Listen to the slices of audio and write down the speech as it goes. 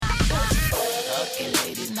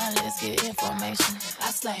now let's get information.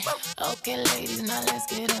 I slay. Okay, ladies, now let's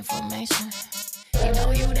get information. You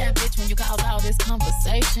know you that bitch when you cause all this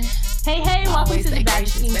conversation. Hey, welcome to the Bad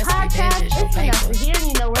Team Podcast. It's Wendasha here, and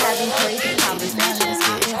you know we're having crazy conversations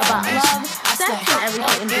about love, sex, and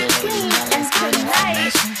everything in between. And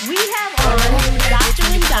tonight, we have on Dr.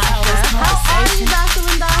 Wendasha. How are you, Dr.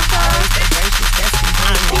 Wendasha?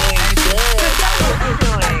 I'm doing good. How are you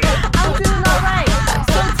doing? I'm doing all right.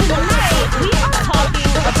 So tonight, we are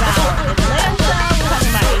talking about Atlanta, we're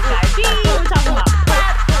talking about HIV, we're talking about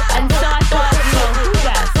PrEP, and so I thought, who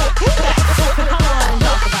best to come on and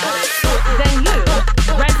talk about it than you,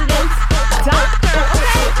 resident doctor.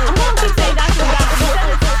 Okay, I'm going to keep saying doctor. You said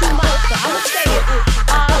it's too much, so I'm going to say it.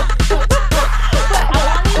 But I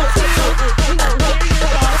wanted to, hear your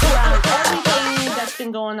thoughts around everything that's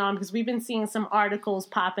been going on, because we've been seeing some articles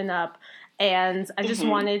popping up. And I just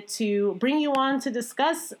wanted to bring you on to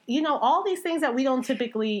discuss, all these things that we don't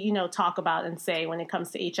typically, talk about and say when it comes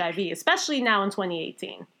to HIV, especially now in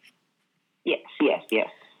 2018. Yes.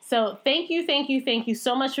 So thank you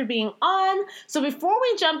so much for being on. So before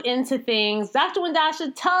we jump into things, Dr.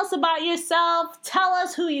 Wendasha, tell us about yourself. Tell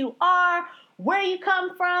us who you are, where you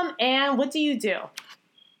come from, and what do you do?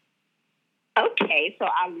 Okay, so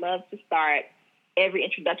I love to start every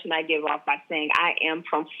introduction I give off by saying I am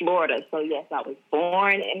from Florida. So yes, I was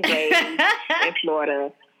born and raised in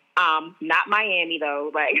Florida. Not Miami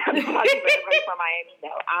though. Like I'm from Miami. No,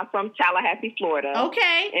 I'm from Tallahassee, Florida.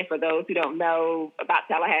 Okay. And for those who don't know about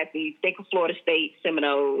Tallahassee, think of Florida State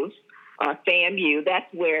Seminoles or FAMU.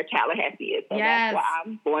 That's where Tallahassee is. So yes. That's where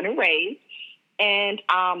I'm born and raised. And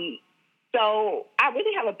so I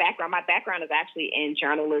really have a background. My background is actually in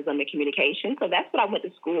journalism and communication. So that's what I went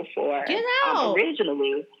to school for. Get out.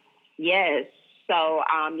 Originally. Yes. So,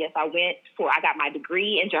 I got my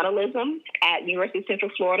degree in journalism at University of Central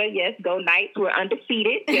Florida. Yes, go Knights. We're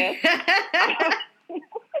undefeated. Yes.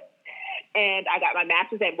 And I got my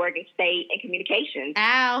master's at Morgan State in communications.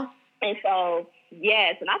 Ow. And so,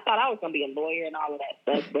 yes, and I thought I was going to be a lawyer and all of that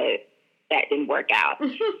stuff, but that didn't work out. So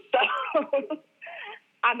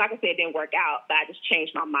I'm not going to say it didn't work out, but I just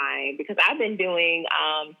changed my mind because I've been doing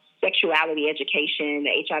sexuality education,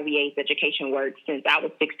 HIV/AIDS education work since I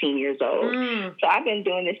was 16 years old. So I've been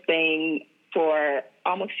doing this thing for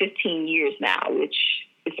almost 15 years now, which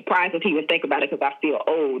is surprising to even think about it because I feel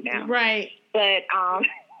old now. Right. But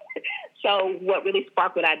so what really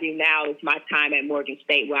sparked what I do now is my time at Morgan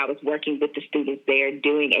State, where I was working with the students there,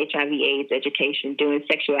 doing HIV/AIDS education, doing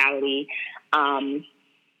sexuality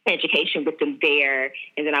education with them there,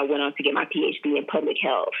 and then I went on to get my PhD in public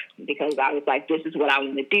health because I was like, this is what I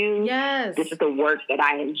want to do. Yes. This is the work that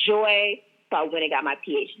I enjoy. So I went and got my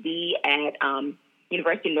PhD at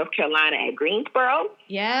University of North Carolina at Greensboro.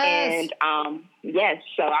 Yes. And yes,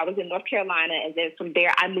 so I was in North Carolina, and then from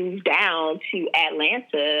there I moved down to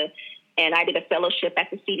Atlanta, and I did a fellowship at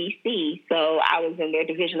the CDC. So I was in their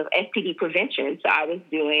division of STD prevention. So I was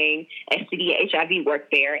doing STD HIV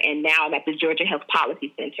work there. And now I'm at the Georgia Health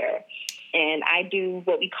Policy Center. And I do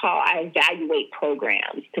I evaluate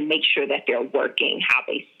programs to make sure that they're working how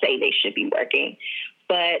they say they should be working.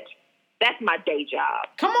 But that's my day job.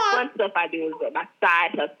 Come on. One stuff I do is my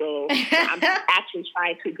side hustle. I'm actually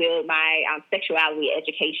trying to build my sexuality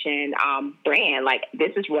education brand. Like,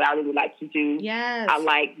 this is what I really like to do. Yes. I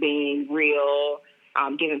like being real,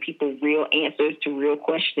 giving people real answers to real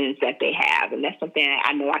questions that they have. And that's something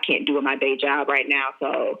I know I can't do in my day job right now.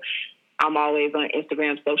 So I'm always on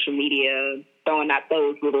Instagram, social media, throwing out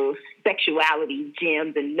those little sexuality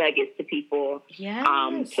gems and nuggets to people. Yes.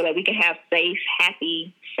 So that we can have safe,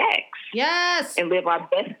 happy sex. Yes. And live our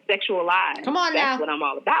best sexual lives. Come on now. That's what I'm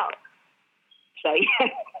all about. So, yeah.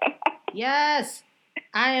 Yes.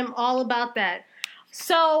 I am all about that.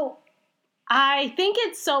 So I think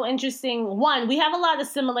it's so interesting. One, we have a lot of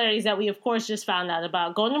similarities that we, of course, just found out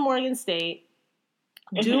about. Going to Morgan State,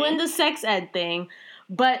 doing the sex ed thing,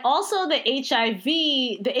 but also the HIV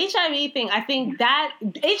thing. I think that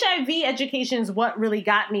HIV education is what really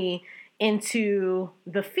got me into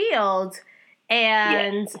the field.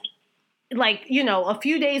 And a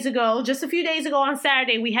few days ago on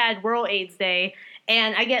Saturday, we had World AIDS Day.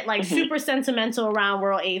 And I get super sentimental around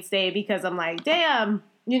World AIDS Day because I'm like, damn,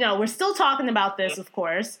 we're still talking about this, of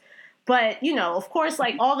course. But, of course,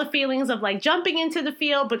 all the feelings of jumping into the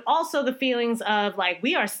field, but also the feelings of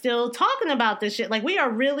we are still talking about this shit. We are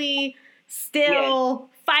really still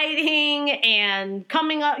fighting and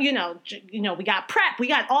coming up, we got PrEP. We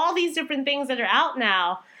got all these different things that are out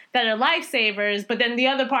now that are lifesavers. But then the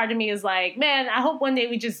other part of me is man, I hope one day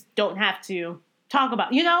we just don't have to talk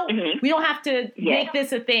about, we don't have to make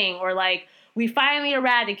this a thing, or we finally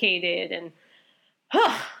eradicated. And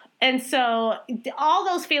And so all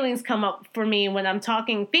those feelings come up for me when I'm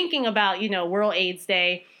thinking about, World AIDS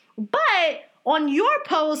Day. But on your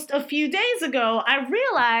post a few days ago, I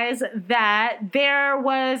realized that there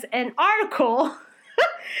was an article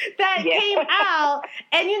that came out.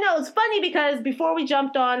 And, it's funny because before we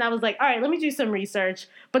jumped on, I was like, all right, let me do some research.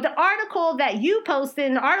 But the article that you posted,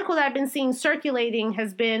 and the article that I've been seeing circulating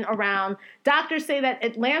has been around doctors say that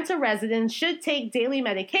Atlanta residents should take daily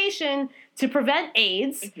medication to prevent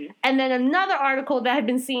AIDS. Mm-hmm. And then another article that I've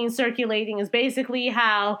been seeing circulating is basically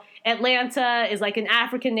how Atlanta is like an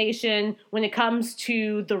African nation when it comes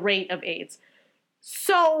to the rate of AIDS.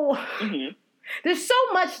 So there's so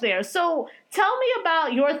much there. So tell me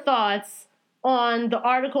about your thoughts on the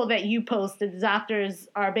article that you posted. The doctors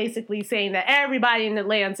are basically saying that everybody in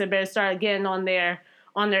Atlanta better start getting on their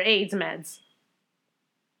AIDS meds.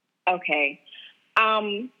 Okay.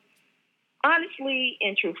 Honestly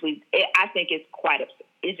and truthfully, I think it's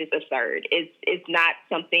just absurd. It's not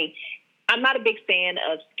something. I'm not a big fan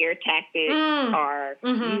of scare tactics or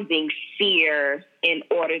using fear in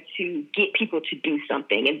order to get people to do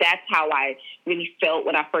something. And that's how I really felt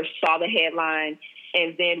when I first saw the headline.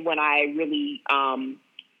 And then when I really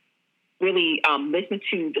listened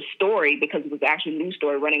to the story, because it was actually a news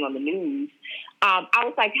story running on the news, I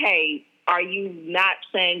was like, hey, are you not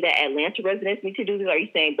saying that Atlanta residents need to do this? Are you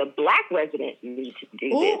saying the Black residents need to do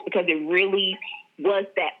this? Because it really was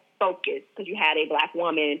that focus, because you had a Black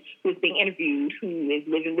woman who was being interviewed who is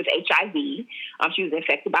living with HIV. She was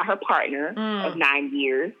infected by her partner of 9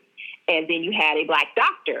 years. And then you had a Black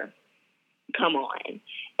doctor come on.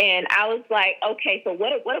 And I was like, okay, so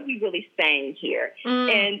what are we really saying here?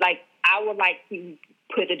 And I would like to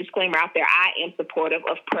put a disclaimer out there. I am supportive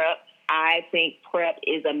of PrEP. I think PrEP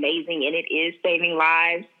is amazing and it is saving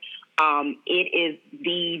lives. It is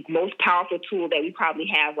the most powerful tool that we probably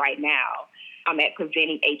have right now at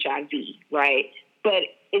preventing HIV, right? But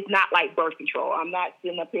it's not like birth control. I'm not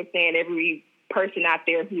sitting up here saying every person out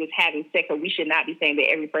there who is having sex, or we should not be saying that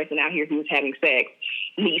every person out here who is having sex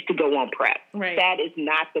needs to go on PrEP. Right. That is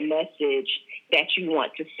not the message that you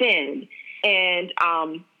want to send. And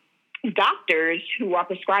doctors who are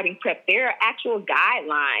prescribing PrEP, there are actual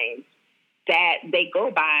guidelines that they go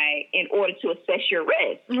by in order to assess your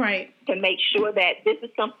risk, right? To make sure that this is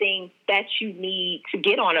something that you need to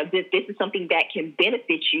get on, or this is something that can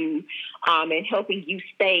benefit you in helping you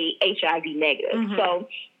stay HIV negative. So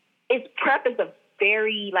PrEP is a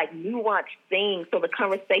very nuanced thing. So the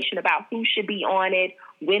conversation about who should be on it,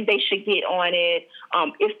 when they should get on it,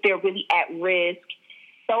 if they're really at risk,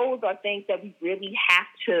 those are things that we really have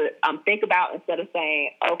to think about instead of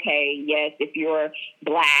saying, okay, yes, if you're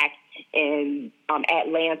Black in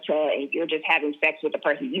Atlanta and you're just having sex with a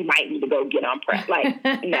person, you might need to go get on PrEP.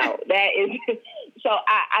 No, that is. So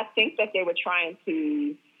I think that they were trying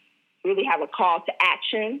to really have a call to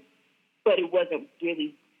action, but it wasn't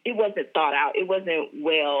thought out. It wasn't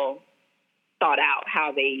well thought out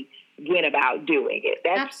how they went about doing it.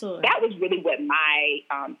 Absolutely. That was really what my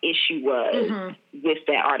issue was with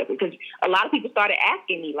that article, because a lot of people started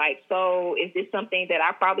asking me, so is this something that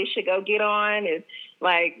I probably should go get on? Is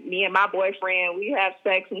me and my boyfriend, we have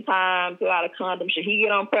sex sometimes without a condom. Should he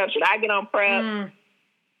get on PrEP? Should I get on PrEP?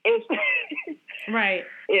 It's right.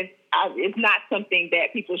 It's not something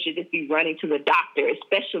that people should just be running to the doctor,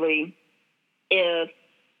 especially if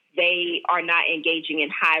they are not engaging in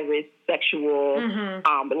high-risk sexual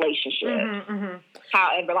relationships.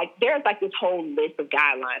 However, there's this whole list of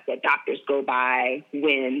guidelines that doctors go by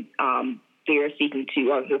when they're seeking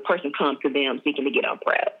to, or the person comes to them seeking to get on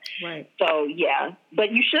PrEP. Right. So, yeah.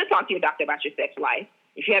 But you should talk to your doctor about your sex life.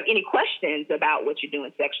 If you have any questions about what you're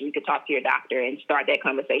doing sexually, you could talk to your doctor and start that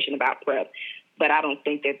conversation about PrEP. But I don't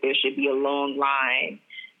think that there should be a long line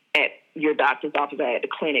at your doctor's office or at the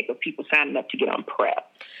clinic of people signing up to get on PrEP.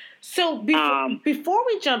 So before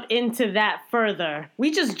we jump into that further,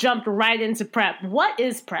 we just jumped right into PrEP. What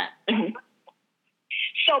is PrEP?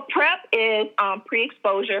 So PrEP is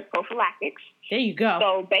pre-exposure prophylactics. There you go.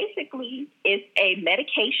 So basically, it's a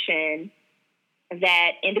medication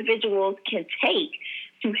that individuals can take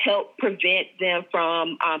to help prevent them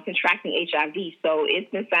from contracting HIV. So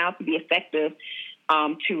it's been found to be effective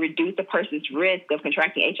to reduce a person's risk of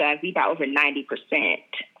contracting HIV by over 90%.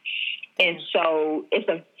 And so it's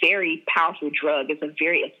a very powerful drug. It's a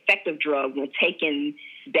very effective drug when taken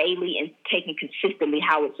daily and taken consistently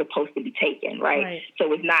how it's supposed to be taken, right?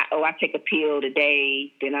 So it's not, I take a pill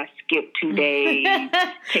today, then I skip 2 days,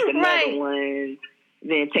 take another one,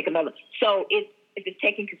 then take another. So if it's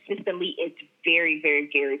taken consistently, it's very, very,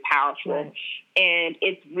 very powerful. Right. And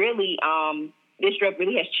it's really, this drug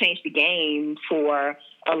really has changed the game for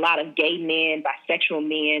a lot of gay men, bisexual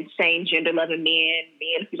men, same gender loving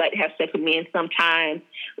men who like to have sex with men sometimes.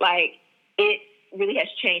 Like, it really has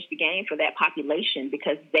changed the game for that population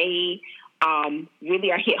because they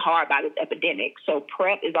really are hit hard by this epidemic. So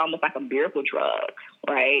PrEP is almost like a miracle drug,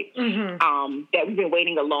 right? That we've been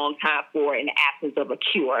waiting a long time for in the absence of a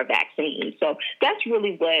cure or vaccine. So that's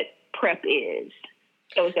really what PrEP is.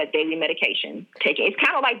 So it's that daily medication. It's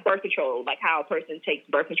kind of like birth control, like how a person takes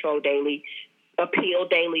birth control daily, a pill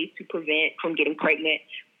daily to prevent from getting pregnant.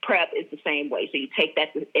 PrEP is the same way. So you take that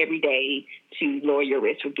every day to lower your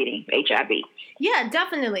risk of getting HIV. Yeah,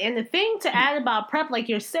 definitely. And the thing to add about PrEP, like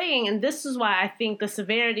you're saying, and this is why I think the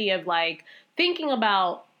severity of like thinking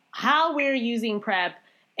about how we're using PrEP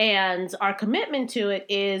and our commitment to it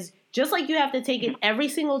is just like you have to take it every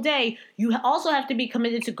single day, you also have to be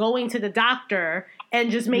committed to going to the doctor and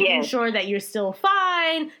just making sure that you're still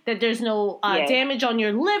fine, that there's no damage on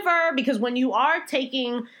your liver, because when you are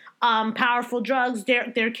taking powerful drugs,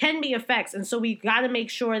 there can be effects. And so we got to make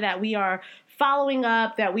sure that we are following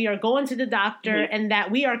up, that we are going to the doctor, and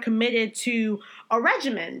that we are committed to a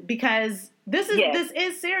regimen, because this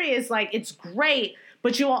is serious. Like, it's great,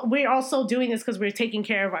 but we're also doing this because we're taking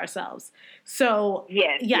care of ourselves. So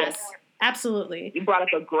yes, absolutely. You brought up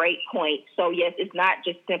a great point. So yes, it's not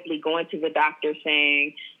just simply going to the doctor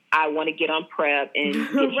saying, I want to get on PrEP and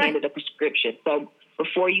get handed a prescription. So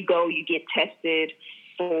before you go, you get tested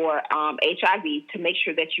for HIV to make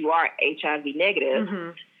sure that you are HIV negative.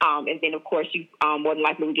 And then, of course, you more than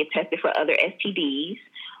likely will get tested for other STDs.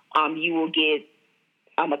 You will get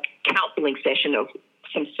a counseling session of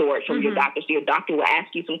some sort from your doctor. So your doctor will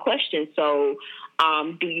ask you some questions. So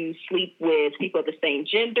do you sleep with people of the same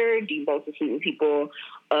gender? Do you mostly sleep with people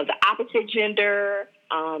of the opposite gender?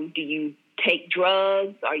 Do you take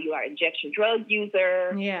drugs? Are you an injection drug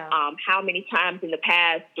user? How many times in the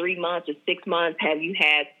past 3 months or 6 months have you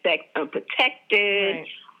had sex unprotected?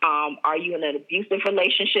 Are you in an abusive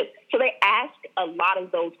relationship? So they ask a lot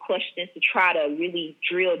of those questions to try to really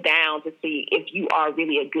drill down to see if you are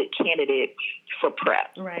really a good candidate for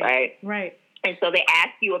PrEP, right? And so they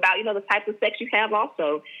ask you about, the type of sex you have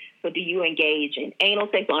also. So do you engage in anal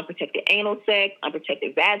sex, unprotected anal sex,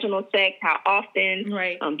 unprotected vaginal sex? How often?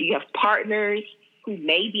 Do you have partners who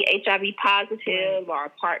may be HIV positive or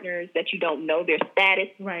partners that you don't know their status?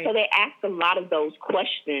 So they ask a lot of those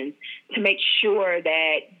questions to make sure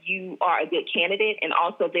that you are a good candidate. And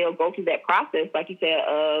also they'll go through that process, like you said,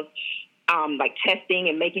 of like testing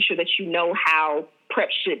and making sure that you know how PrEP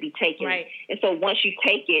should be taken. And so once you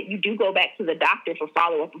take it, you do go back to the doctor for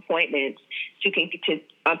follow-up appointments to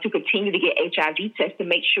continue to get HIV tests to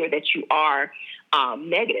make sure that you are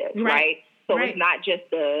negative, right? So it's not just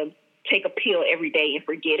take a pill every day and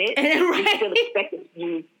forget it. You're still expected to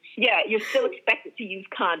use, you're still expected to use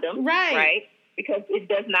condoms, right? Because it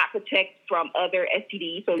does not protect from other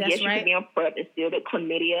STDs. So yes, you can be on PrEP and still get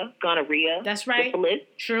chlamydia, gonorrhea, syphilis.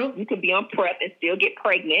 You can be on PrEP and still get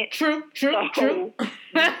pregnant. True. You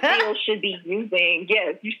still should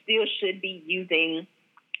be using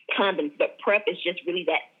condoms, but PrEP is just really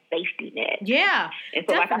that safety net. And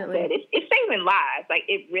so definitely. Like I said, it's saving lives. Like,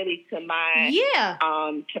 it really, to my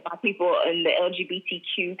people in the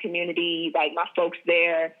LGBTQ community, like my folks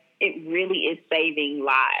there, it really is saving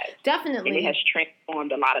lives. Definitely. And it has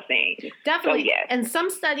transformed a lot a lot of things. Definitely. So, yes. And some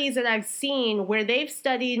studies that I've seen where they've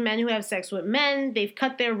studied men who have sex with men, they've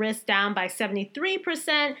cut their risk down by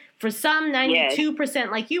 73%, for some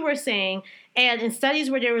 92%, like you were saying. And in studies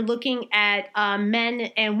where they were looking at men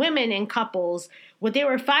and women in couples, what they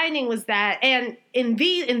were finding was that, and in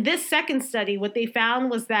this second study, what they found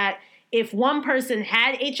was that if one person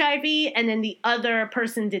had HIV and then the other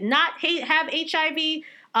person did not have HIV,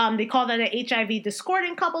 they call that an HIV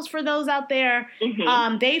discordant couples for those out there.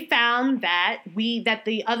 Mm-hmm. They found that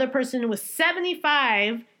the other person was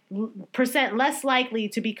 75% less likely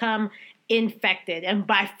to become infected, and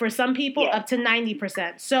for some people up to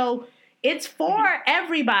 90%. So it's for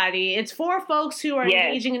everybody. It's for folks who are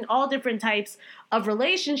engaging in all different types of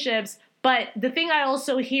relationships. But the thing I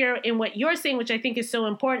also hear in what you're saying, which I think is so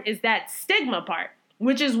important, is that stigma part,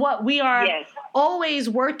 which is what we are always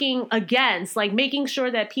working against, like making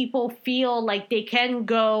sure that people feel like they can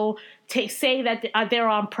go say that they're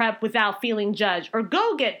on PrEP without feeling judged, or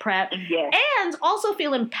go get PrEP, and also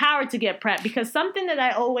feel empowered to get PrEP. Because something that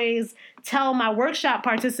I always tell my workshop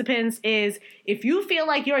participants is, if you feel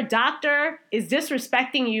like your doctor is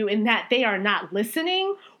disrespecting you in that they are not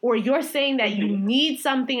listening, or you're saying that you need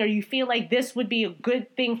something, or you feel like this would be a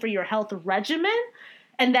good thing for your health regimen,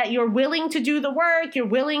 and that you're willing to do the work, you're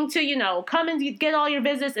willing to, come and get all your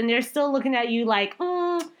visits, and they're still looking at you like,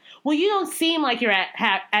 well, you don't seem like you're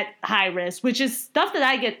at high risk, which is stuff that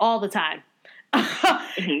I get all the time.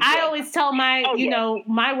 I always tell my,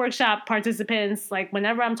 my workshop participants, like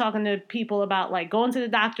whenever I'm talking to people about like going to the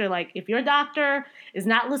doctor, like if your doctor is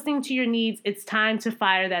not listening to your needs, it's time to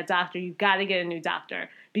fire that doctor. You got to get a new doctor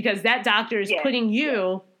because that doctor is putting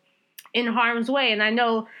you in harm's way. And I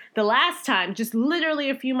know the last time, just literally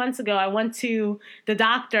a few months ago, I went to the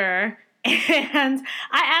doctor and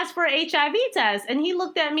I asked for an HIV test and he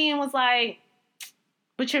looked at me and was like,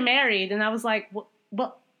 but you're married. And I was like, what?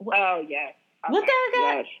 Oh, yes. Okay. What that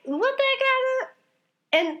got?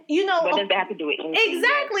 And what does that have to do with anything?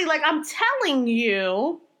 Exactly. Like I'm telling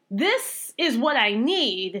you, this is what I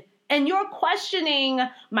need, and you're questioning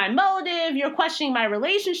my motive. You're questioning my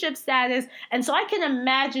relationship status, and so I can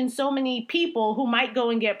imagine so many people who might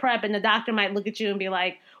go and get PrEP, and the doctor might look at you and be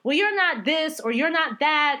like, "Well, you're not this, or you're not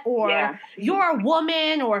that, or you're a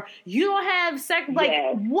woman, or you don't have sex," like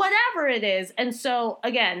whatever it is. And so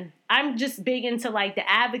again, I'm just big into like the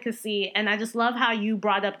advocacy, and I just love how you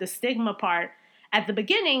brought up the stigma part at the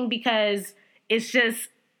beginning because it's just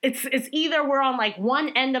it's either we're on like one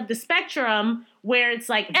end of the spectrum where it's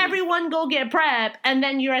like everyone go get PrEP, and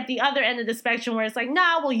then you're at the other end of the spectrum where it's like,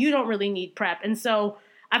 nah, well, you don't really need PrEP. And so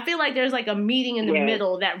I feel like there's like a meeting in the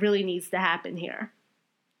middle that really needs to happen here.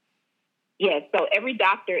 Yes, so every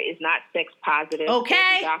doctor is not sex positive. Okay.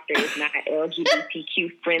 Every doctor is not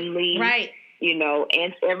LGBTQ friendly. Right.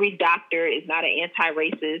 And every doctor is not an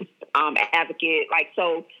anti-racist advocate. Like,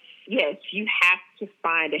 so, yes, you have to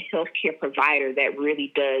find a healthcare provider that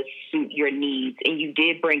really does suit your needs. And you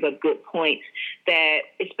did bring up good points that,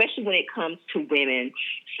 especially when it comes to women.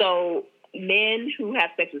 So men who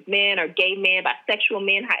have sex with men or gay men, bisexual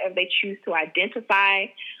men, however they choose to identify,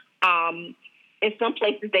 in some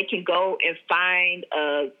places they can go and find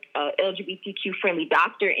a LGBTQ friendly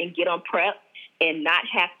doctor and get on PrEP and not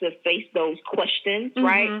have to face those questions,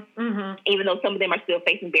 right? Mm-hmm. Even though some of them are still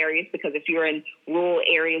facing barriers, because if you're in rural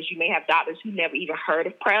areas, you may have doctors who never even heard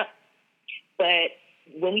of PrEP. But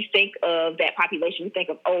when we think of that population, we think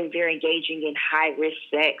of, they're engaging in high-risk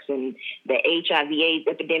sex, and the HIV/AIDS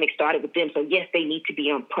epidemic started with them, so yes, they need to be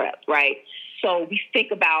on PrEP, right? So we think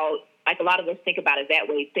about, like a lot of us think about it that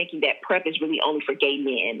way, thinking that PrEP is really only for gay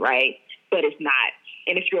men, right? But it's not.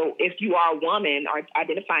 And if you are a woman or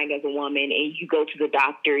identifying as a woman and you go to the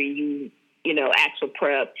doctor and you ask for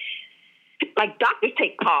PrEP, like doctors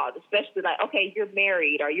take pause, especially like, okay, you're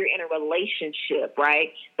married or you're in a relationship, right?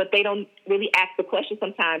 But they don't really ask the question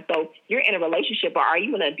sometimes. So you're in a relationship, or are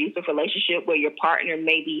you in an abusive relationship where your partner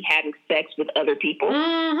may be having sex with other people,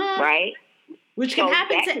 right? Which can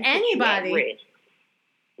happen to anybody.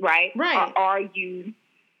 Right? Right. Or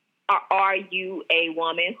are you a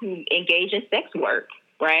woman who engaged in sex work,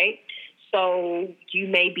 right? So you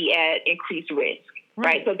may be at increased risk,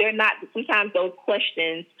 right? So they're not, sometimes those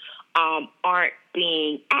questions aren't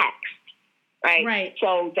being asked, right? Right.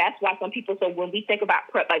 So that's why some people, so when we think about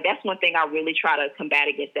PrEP, like that's one thing I really try to combat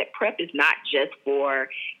against, that PrEP is not just for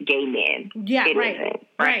gay men. Yeah, it isn't,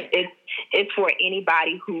 right? It's for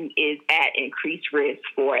anybody who is at increased risk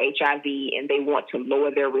for HIV and they want to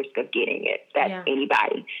lower their risk of getting it. That's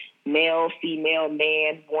anybody. Male, female,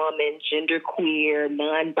 man, woman, genderqueer,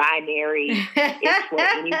 non-binary. It's for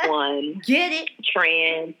anyone. Get it?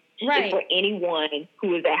 Trans. Right. It's for anyone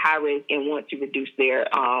who is at high risk and wants to reduce their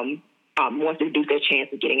chance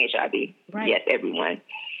of getting HIV. Right. Yes, everyone.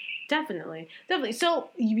 Definitely.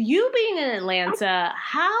 So you being in Atlanta,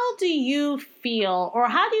 how do you feel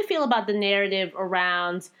about the narrative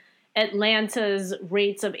around Atlanta's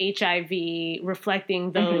rates of HIV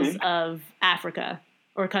reflecting those of Africa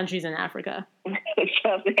or countries in Africa?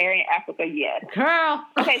 Sub-Saharan Africa, yes. Girl.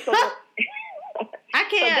 Okay, so I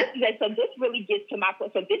can't. So this really gets to my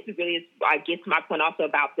point. So this is really, I get to my point also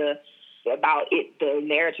about the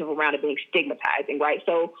narrative around it being stigmatizing, right?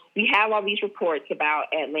 So we have all these reports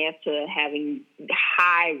about Atlanta having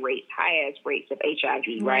high ass rates of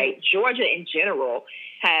HIV, right? Georgia in general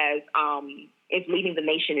is leading the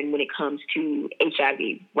nation in when it comes to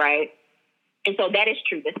HIV, right? And so that is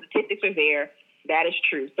true. The statistics are there. That is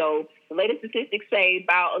true. So the latest statistics say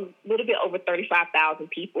about a little bit over 35,000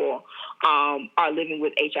 people are living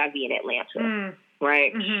with HIV in Atlanta,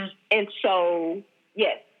 right? Mm-hmm. And so,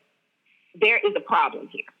 yes, there is a problem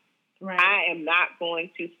here. Right. I am not going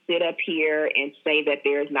to sit up here and say that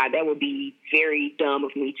there is not. That would be very dumb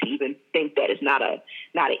of me to even think that it's not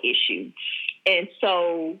an issue. And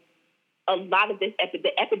so a lot of this,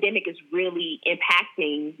 the epidemic is really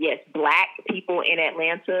impacting, yes, Black people in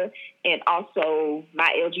Atlanta and also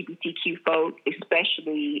my LGBTQ folk,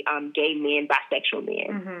 especially gay men, bisexual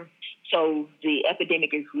men. Mm-hmm. So the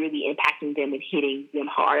epidemic is really impacting them and hitting them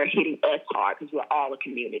hard, or hitting us hard, because we're all a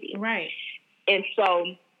community. Right. And so,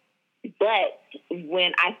 but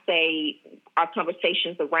when I say our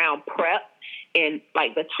conversations around PrEP and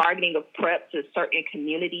like the targeting of PrEP to certain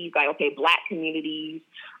communities, like, okay, Black communities,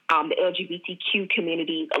 the LGBTQ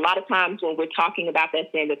communities, a lot of times when we're talking about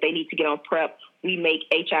that, saying that they need to get on PrEP, we make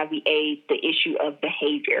HIV/AIDS the issue of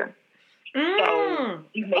behavior. So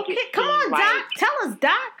you make it come on, like Doc. Tell us,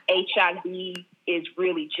 Doc. HIV is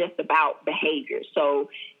really just about behavior. So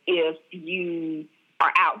if you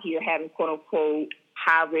are out here having quote unquote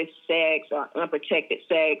high risk sex or unprotected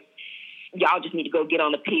sex, y'all just need to go get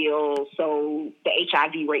on the pill so the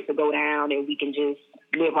HIV rates will go down and we can just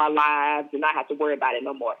live our lives and not have to worry about it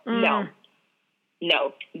no more.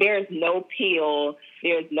 No, there's no pill,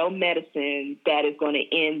 there's no medicine that is going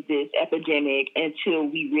to end this epidemic until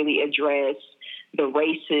we really address the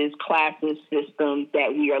races, classes, systems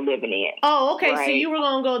that we are living in. Oh, okay. Right? So you were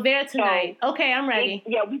going to go there tonight. So, okay, I'm ready.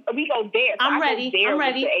 We go there. So I'm ready. I'm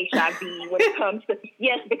ready. With the HIV when it comes to,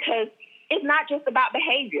 yes, because it's not just about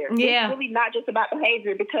behavior. Yeah. It's really not just about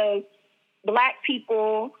behavior, because Black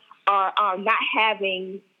people are not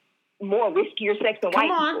having more riskier sex than white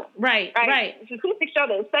people. Right. Statistics show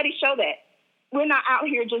that. Studies show that. We're not out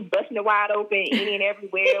here just busting it wide open any and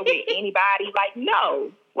everywhere with anybody. Like,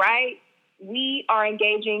 no, right? We are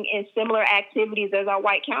engaging in similar activities as our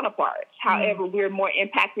white counterparts. However, we're more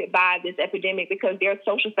impacted by this epidemic because there are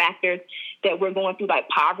social factors that we're going through, like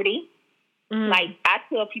poverty. Like I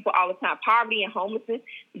tell people all the time, poverty and homelessness,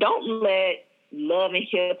 don't let Love and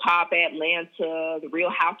Hip Hop Atlanta, the Real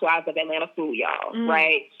Housewives of Atlanta fool y'all,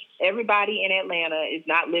 right? Everybody in Atlanta is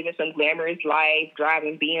not living some glamorous life,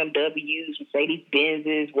 driving BMWs, Mercedes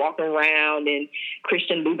Benzes, walking around in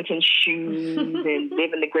Christian Louboutin shoes and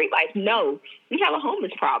living the great life. No, we have a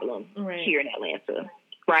homeless problem here in Atlanta,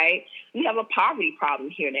 right? We have a poverty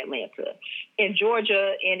problem here in Atlanta. In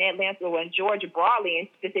Georgia, in Georgia broadly, and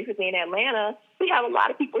specifically in Atlanta, we have a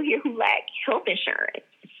lot of people here who lack health insurance.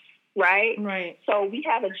 Right. So we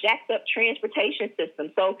have a jacked up transportation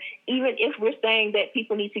system. So even if we're saying that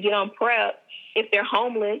people need to get on PrEP, if they're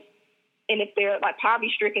homeless and if they're like poverty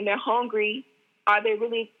stricken, they're hungry, are they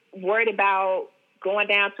really worried about going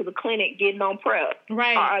down to the clinic, getting on PrEP?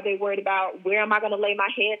 Right. Or are they worried about where am I going to lay my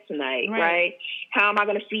head tonight? Right. How am I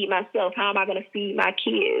going to feed myself? How am I going to feed my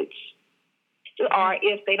kids? Or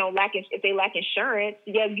if they lack insurance,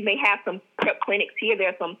 yeah, you may have some PrEP clinics here. There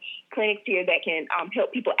are some clinics here that can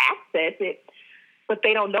help people access it, but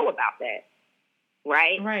they don't know about that,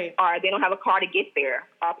 right? Or they don't have a car to get there.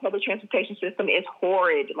 Our public transportation system is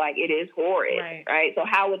horrid. Like, it is horrid, right? So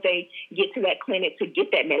how would they get to that clinic to get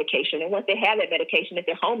that medication? And once they have that medication, if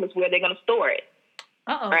they're homeless, where are they going to store it?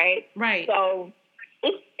 Right? So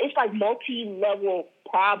it's like multi-level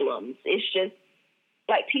problems. It's just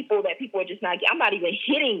like people are just not, I'm not even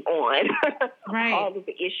hitting on all of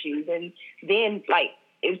the issues. And then, like,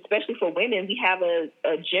 especially for women, we have a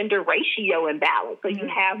gender ratio imbalance. So you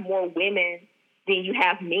have more women than you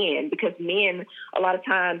have men, because men, a lot of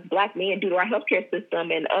times, Black men, due to our healthcare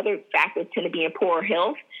system and other factors, tend to be in poor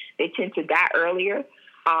health. They tend to die earlier.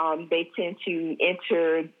 They tend to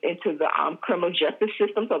enter into the criminal justice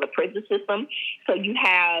system, so the prison system. So you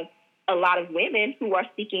have a lot of women who are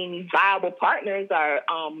seeking viable partners, or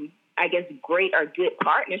great or good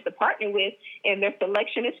partners to partner with, and their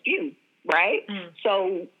selection is skewed, right?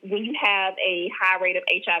 So when you have a high rate of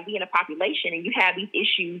HIV in a population and you have these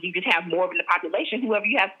issues, you just have more of in the population, whoever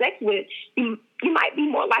you have sex with, you might be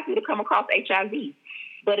more likely to come across HIV.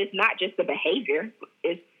 But it's not just the behavior.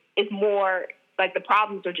 It's more like the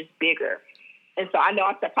problems are just bigger. And so I know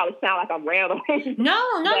I probably sound like I'm rambling. No.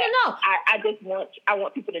 I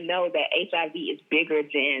want people to know that HIV is bigger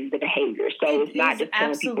than the behavior. So it's not just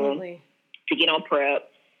telling people to get on PrEP,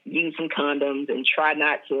 use some condoms, and try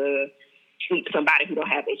not to treat somebody who don't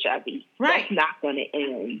have HIV. Right. That's not going to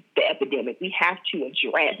end the epidemic. We have to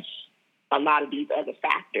address a lot of these other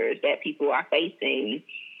factors that people are facing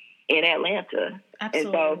in Atlanta.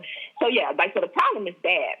 Absolutely. And so the problem is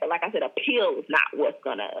bad. But like I said, a pill is not what's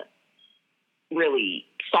going to really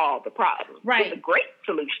solve the problem. Right. It's a great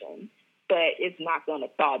solution, but it's not going to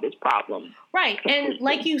solve this problem. Right. completely. And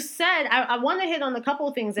like you said, I want to hit on a couple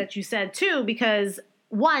of things that you said too, because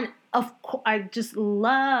one, I just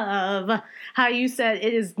love how you said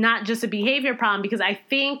it is not just a behavior problem, because I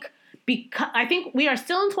think because I think we are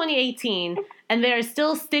still in 2018 and there is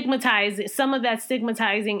still some of that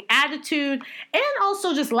stigmatizing attitude and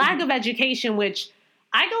also just lack of education, which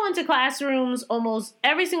I go into classrooms almost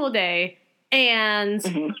every single day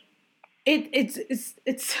and it's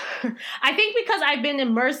I think because I've been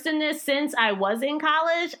immersed in this since I was in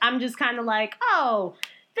college, I'm just kind of like, oh,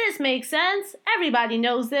 this makes sense. Everybody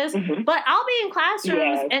knows this. But I'll be in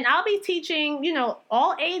classrooms and I'll be teaching,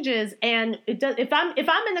 all ages. And if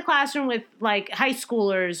I'm in the classroom with like high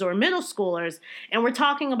schoolers or middle schoolers and we're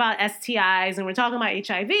talking about STIs and we're talking about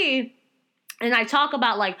HIV, and I talk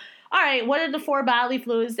about like, all right, what are the 4 bodily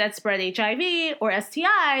fluids that spread HIV or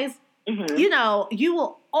STIs? You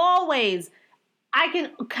will always, I can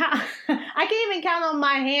even count on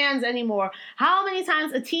my hands anymore how many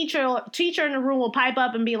times a teacher in the room will pipe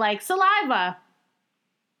up and be like, saliva.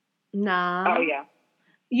 Nah. Oh, yeah.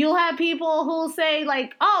 You'll have people who'll say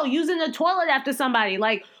like, oh, using the toilet after somebody.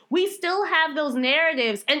 Like, we still have those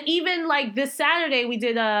narratives. And even like this Saturday, we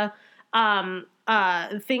did a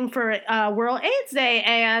thing for World AIDS Day,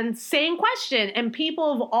 and same question. And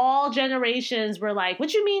people of all generations were like,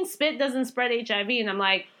 what you mean spit doesn't spread HIV? And I'm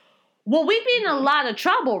like, well, we'd be in a lot of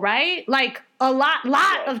trouble, right? Like a lot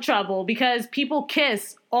of trouble because people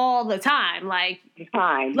kiss all the time. Like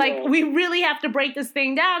we really have to break this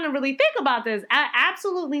thing down and really think about this.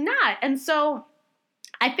 Absolutely not. And so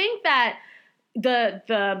I think that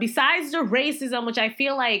the besides the racism, which I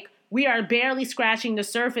feel like we are barely scratching the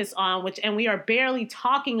surface on, and we are barely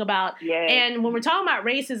talking about. Yes. And when we're talking about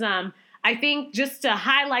racism, I think just to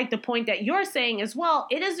highlight the point that you're saying as well,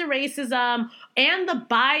 it is the racism and the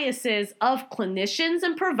biases of clinicians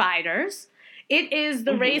and providers. It is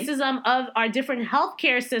the racism of our different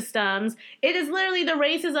healthcare systems. It is literally the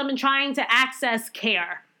racism in trying to access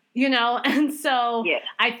care. And so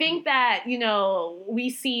I think that, we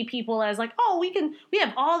see people as like, oh, we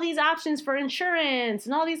have all these options for insurance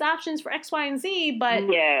and all these options for X, Y, and Z. But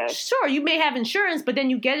sure, you may have insurance, but then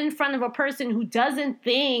you get in front of a person who doesn't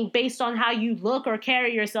think based on how you look or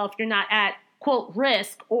carry yourself, you're not at, quote,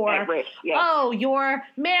 risk, or, oh, you're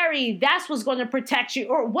married, that's what's going to protect you,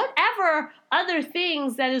 or whatever other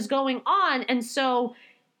things that is going on. And so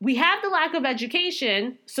we have the lack of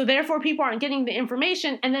education, so therefore people aren't getting the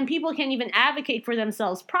information, and then people can't even advocate for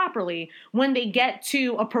themselves properly when they get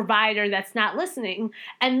to a provider that's not listening.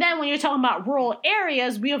 And then when you're talking about rural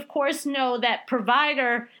areas, we of course know that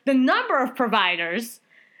the number of providers,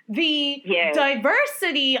 the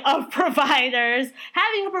diversity of providers,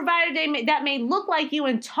 having a provider that may look like you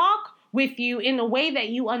and talk with you in a way that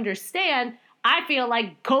you understand, I feel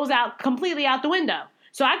like goes out completely out the window.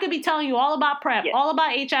 So I could be telling you all about PrEP, all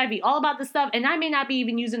about HIV, all about this stuff, and I may not be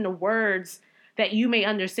even using the words that you may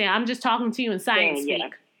understand. I'm just talking to you in science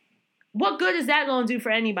speak. What good is that going to do for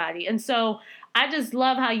anybody? And so I just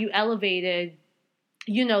love how you elevated,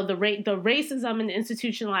 the racism and the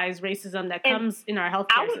institutionalized racism that comes in our healthcare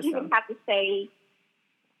system. I would even have to say,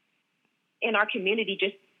 in our community,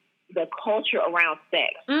 just the culture around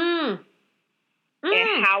sex and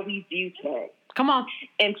how we view sex. Come on.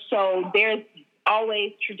 And so there's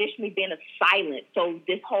always traditionally been a silence. So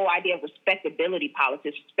this whole idea of respectability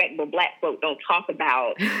politics, respectable Black folk don't talk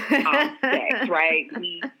about sex, right?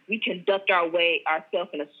 We conduct ourselves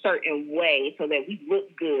in a certain way so that we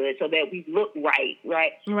look good, so that we look right?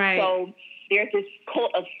 Right. So there's this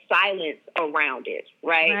cult of silence around it,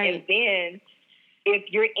 right? And then if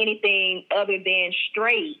you're anything other than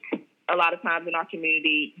straight, a lot of times in our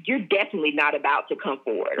community, you're definitely not about to come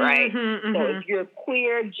forward, right? So if you're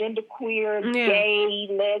queer, genderqueer, gay,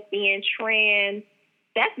 lesbian, trans,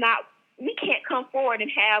 we can't come forward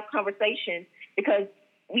and have conversations because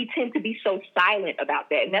we tend to be so silent about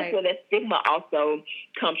that. And that's where that stigma also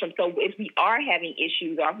comes from. So if we are having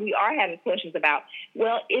issues or if we are having questions about,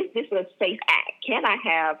 well, is this a safe act? Can I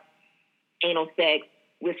have anal sex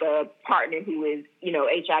with a partner who is,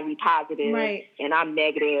 HIV positive and I'm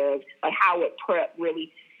negative? Like, how would PrEP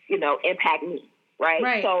really, impact me,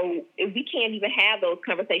 right? So if we can't even have those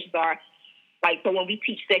conversations, so when we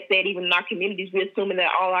teach sex ed, even in our communities, we're assuming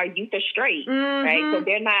that all our youth are straight, right? So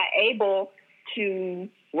they're not able to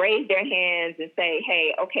raise their hands and say,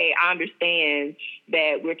 hey, okay, I understand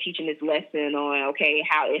that we're teaching this lesson on,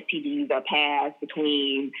 how STDs are passed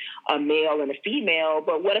between a male and a female,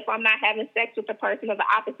 but what if I'm not having sex with a person of the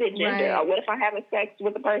opposite gender? Or what if I'm having sex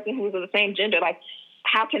with a person who's of the same gender? Like,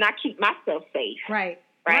 how can I keep myself safe? Right.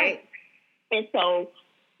 And so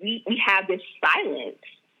we have this silence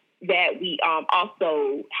that we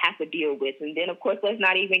also have to deal with. And then, of course, let's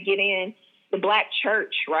not even get in the Black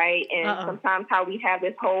church, right? And sometimes how we have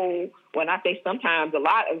this whole, when I say sometimes, a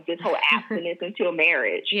lot of this whole abstinence until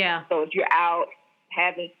marriage. So if you're out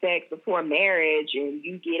having sex before marriage and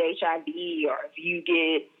you get HIV, or if you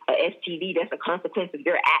get a STD, that's a consequence of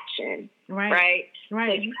your action, right?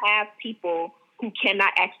 So you have people who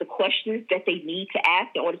cannot ask the questions that they need to ask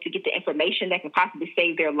in order to get the information that can possibly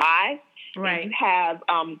save their lives. Right. And you have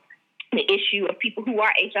the issue of people who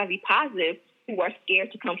are HIV positive who are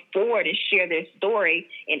scared to come forward and share their story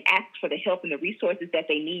and ask for the help and the resources that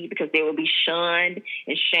they need because they will be shunned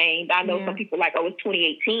and shamed. I know some people like, oh, it's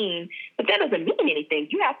 2018, but that doesn't mean anything.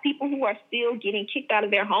 You have people who are still getting kicked out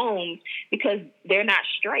of their homes because they're not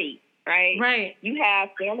straight, right? Right. You have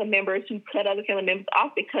family members who cut other family members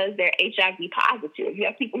off because they're HIV positive. You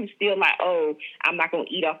have people who still like, oh, I'm not going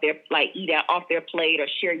to eat off their plate or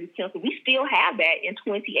share utensils. We still have that in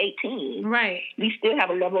 2018. Right. We still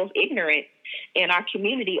have a level of ignorance in our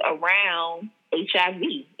community around HIV.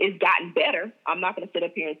 It's gotten better. I'm not going to sit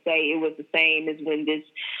up here and say it was the same as when this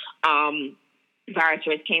virus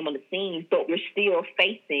first came on the scene, but we're still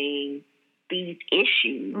facing these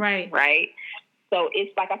issues. Right. So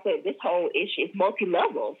it's like I said, this whole issue is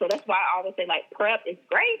multi-level. So that's why I always say, like, PrEP is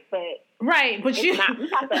great, but but we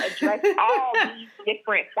have to address all these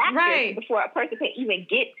different factors before a person can even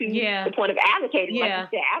get to the point of advocating, like you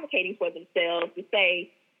said, advocating for themselves to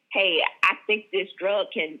say, hey, I think this drug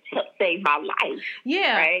can help save my life.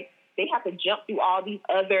 Right? They have to jump through all these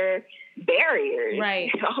other barriers,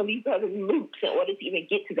 all these other loops in order to even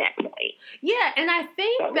get to that point. Yeah, and I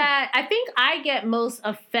think I get most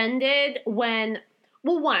offended when,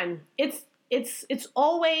 well, one, it's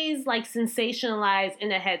always like sensationalized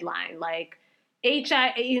in a headline, like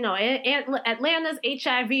HIV, Atlanta's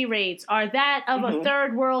HIV rates are that of a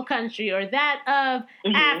third world country or that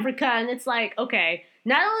of Africa, and it's like, okay,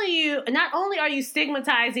 not only are you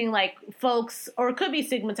stigmatizing like folks, or could be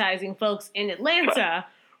stigmatizing folks in Atlanta,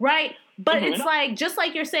 right? But it's like, just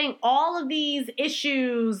like you're saying, all of these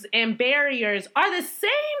issues and barriers are the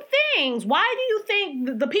same things. Why do you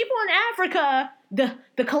think the people in Africa,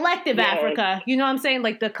 the collective Africa, you know what I'm saying?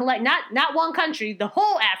 Like not one country, the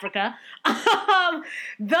whole Africa,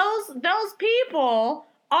 those people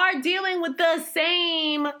are dealing with the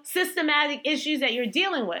same systematic issues that you're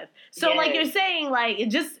dealing with. So like you're saying, like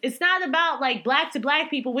it's not about like black to black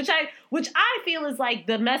people, which I feel is like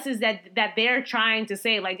the message that they're trying to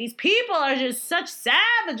say. Like, these people are just such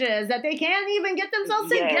savages that they can't even get themselves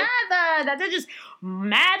together, that they're just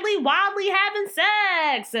madly, wildly having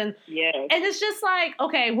sex. And it's just like,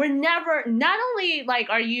 okay, we're never, not only like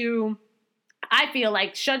are you, I feel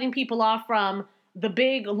like, shutting people off from the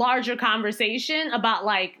big, larger conversation about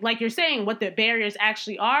like you're saying, what the barriers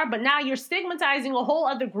actually are, but now you're stigmatizing a whole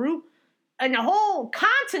other group and a whole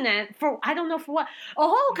continent for, I don't know for what, a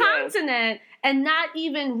whole continent, and not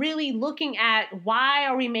even really looking at why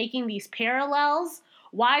are we making these parallels?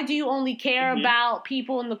 Why do you only care about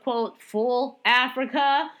people in the quote full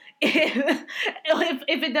Africa if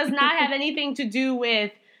it does not have anything to do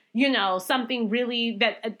with, something really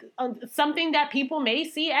something that people may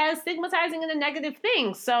see as stigmatizing and a negative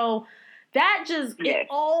thing. So that just, it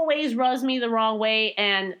always rubs me the wrong way.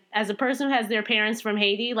 And as a person who has their parents from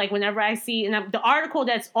Haiti, like whenever I see, and the article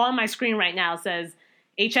that's on my screen right now says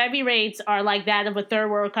HIV rates are like that of a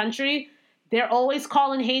third world country. They're always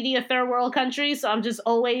calling Haiti a third world country. So I'm just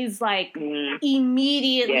always like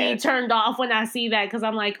immediately turned off when I see that. Cause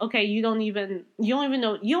I'm like, okay, you don't even know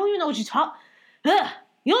what you talk.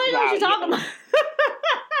 You don't even know what you're talking about.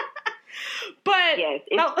 But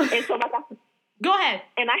and so like go ahead.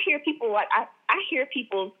 And I hear people like I hear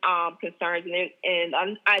people's concerns, and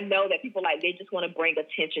I know that people like they just want to bring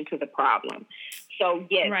attention to the problem. So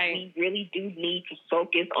yes, we really do need to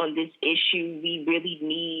focus on this issue. We really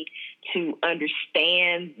need to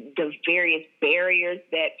understand the various barriers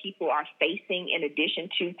that people are facing in addition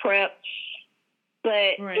to PrEP.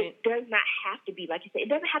 But it does not have to be, like you said, it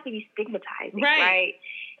doesn't have to be stigmatizing, right?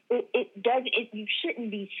 It does. You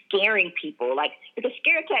shouldn't be scaring people, like, because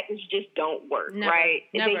scare tactics just don't work, right?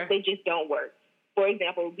 Never. They just don't work. For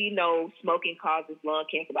example, we know smoking causes lung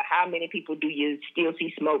cancer, but how many people do you still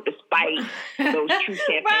see smoke despite those true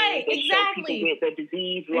campaigns that show people with the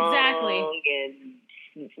diseased lung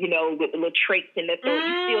and, with the little traits in their throat?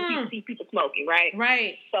 You still see people smoking, right?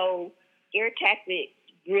 Right. So scare tactics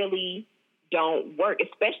really don't work,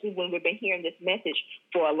 especially when we've been hearing this message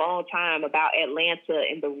for a long time about Atlanta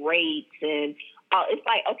and the rates. And it's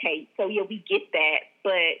like, okay, so we get that,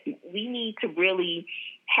 but we need to really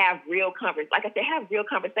have real conversations. Like I said, have real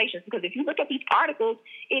conversations, because if you look at these articles,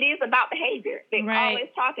 it is about behavior. They're always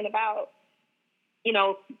talking about,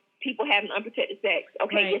 people having unprotected sex.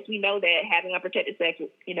 Okay, yes, we know that having unprotected sex,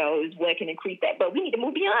 is what can increase that, but we need to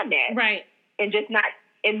move beyond that. Right. And just not,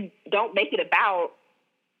 and don't make it about,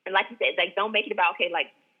 And like you said, like, don't make it about, okay, like,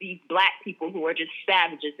 these black people who are just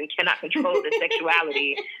savages and cannot control their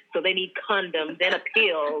sexuality, so they need condoms and a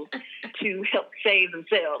pill to help save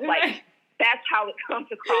themselves. Like, that's how it comes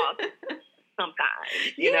across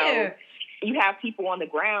sometimes, you know? You have people on the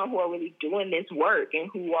ground who are really doing this work and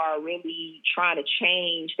who are really trying to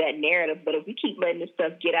change that narrative. But if we keep letting this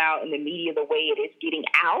stuff get out in the media the way it is getting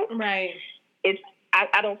out,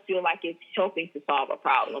 I don't feel like it's helping to solve a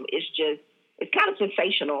problem. It's kind of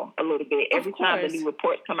sensational a little bit. Every time the new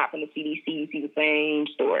reports come out from the CDC, you see the same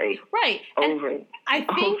story. Right. Over again.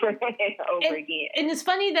 And it's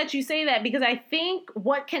funny that you say that, because I think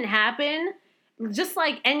what can happen, just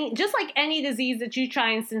like any disease that you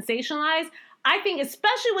try and sensationalize, I think,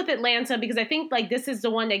 especially with Atlanta, because I think like this is the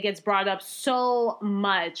one that gets brought up so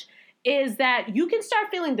much, is that you can start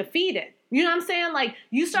feeling defeated. You know what I'm saying? Like,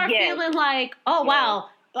 you start feeling like, oh, wow,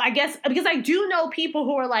 I guess, because I do know people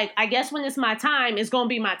who are like, I guess when it's my time, it's going to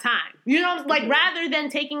be my time. You know, like, rather than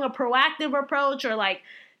taking a proactive approach or like,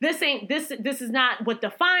 this is not what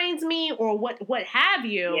defines me or what have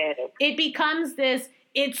you. It becomes this,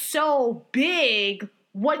 it's so big,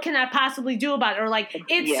 what can I possibly do about it? Or like,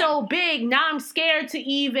 it's so big, now I'm scared to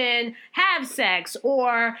even have sex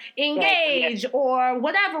or engage or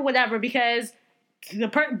whatever, because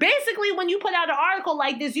basically when you put out an article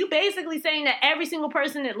like this, you basically saying that every single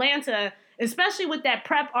person in Atlanta, especially with that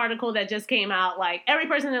PrEP article that just came out, like, every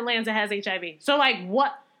person in Atlanta has HIV. So like,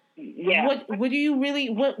 what do you really,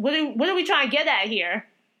 what are we trying to get at here?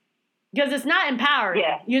 Because it's not empowering,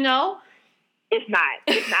 you know? It's not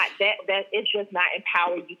that it does not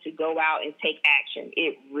empower you to go out and take action.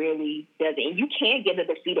 It really doesn't. And you can't get a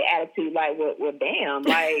defeated attitude like, well, damn,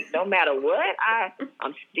 like, no matter what,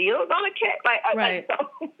 I'm still gonna catch.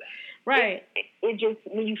 It just,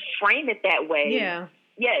 when you frame it that way,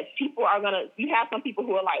 yes, people are gonna. You have some people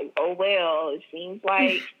who are like, oh well, it seems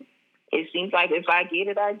like if I get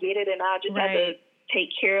it, I get it, and I'll just have to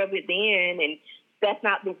take care of it then. And that's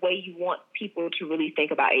not the way you want people to really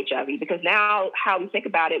think about HIV, because now how we think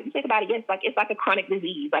about it, yes, it's like a chronic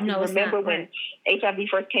disease. Like, you remember when HIV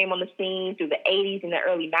first came on the scene through the 80s and the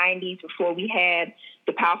early 90s, before we had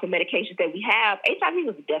the powerful medications that we have, HIV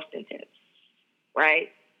was a death sentence, right?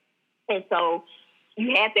 And so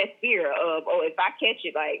you had that fear of, oh, if I catch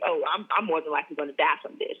it, like, oh, I'm more than likely going to die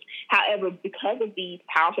from this. However, because of these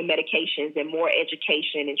powerful medications and more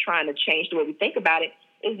education and trying to change the way we think about it,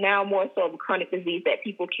 is now more so of a chronic disease that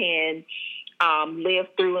people can live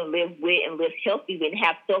through and live with and live healthy and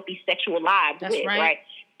have healthy sexual lives with, right?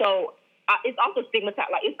 So it's also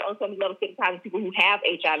stigmatized, like, it's on some level stigmatizing people who have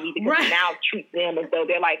HIV, because it now treats them as though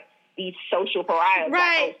they're like these social pariahs.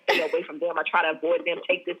 Like, oh, stay away from them. I try to avoid them.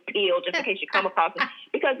 Take this pill just in case you come across them.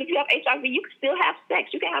 Because if you have HIV, you can still have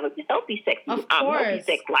sex. You can have a healthy sex, healthy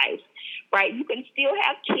sex life, right? You can still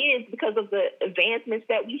have kids because of the advancements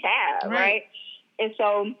that we have, right? And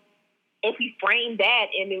so if we frame that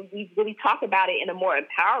and then we really talk about it in a more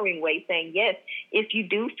empowering way, saying, yes, if you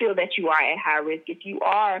do feel that you are at high risk, if you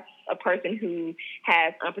are a person who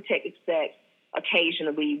has unprotected sex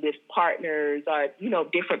occasionally with partners or, you know,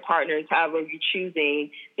 different partners, however you're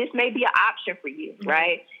choosing, this may be an option for you,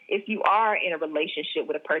 right? If you are in a relationship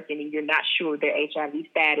with a person and you're not sure their HIV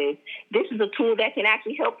status, this is a tool that can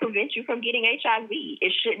actually help prevent you from getting HIV.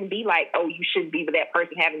 It shouldn't be like, oh, you shouldn't be with that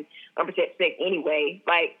person having unprotected sex anyway.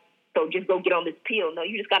 Like, so just go get on this pill. No,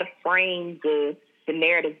 you just got to frame the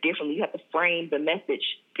narrative differently. You have to frame the message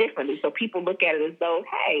differently. So people look at it as though,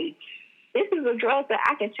 hey, this is a drug that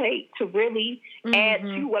I can take to really add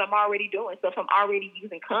to what I'm already doing. So if I'm already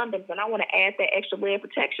using condoms and I want to add that extra layer of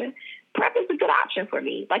protection, PrEP is a good option for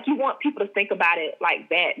me. Like, you want people to think about it like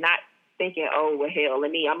that, not thinking, oh, well, hell,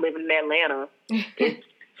 I'm living in Atlanta. It's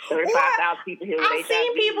 35,000 people here with HIV. I've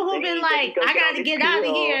seen people who've been like, I got to get out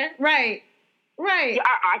of here. Right. Yeah,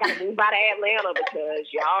 I got to move out of Atlanta because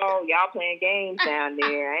y'all playing games down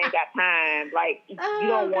there. I ain't got time. Like, you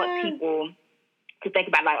don't want people to think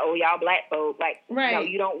about, like, oh, y'all black folk. Like, no,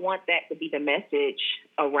 you don't want that to be the message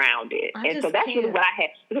around it. And so that's really what I had.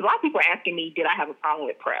 Because a lot of people are asking me, did I have a problem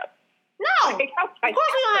with PrEP? No. Like, of course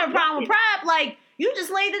we don't have a problem with PrEP. Like, you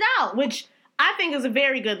just laid it out, which I think is a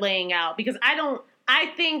very good laying out, because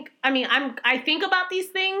I think about these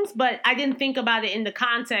things, but I didn't think about it in the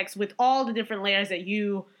context with all the different layers that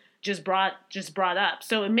you just brought up.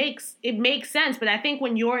 So it makes sense. But I think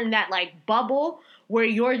when you're in that, like, bubble where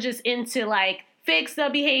you're just into, like, fix the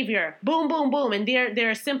behavior, boom, boom, boom, and there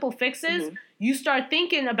are simple fixes, you start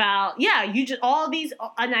thinking about, you just all these,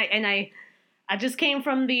 and I I just came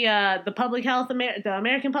from the public health, the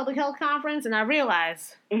American Public Health Conference, and I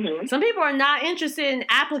realized some people are not interested in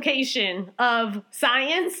application of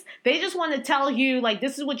science. They just want to tell you, like,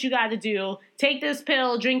 this is what you got to do. Take this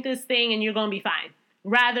pill, drink this thing, and you're going to be fine.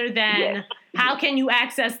 Rather than how can you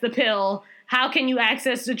access the pill? How can you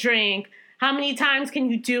access the drink? How many times can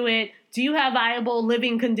you do it? Do you have viable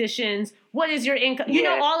living conditions? What is your income? You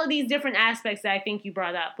know, all of these different aspects that I think you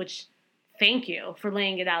brought up, which thank you for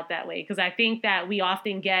laying it out that way. Because I think that we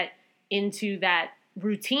often get into that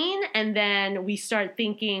routine and then we start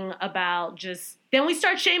thinking about then we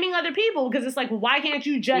start shaming other people because it's like, well, why can't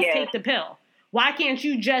you just take the pill? Why can't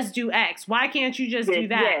you just do X? Why can't you just do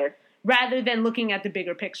that? Rather than looking at the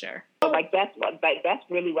bigger picture. That's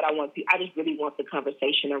really what I want to. I just really want the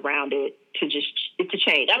conversation around it to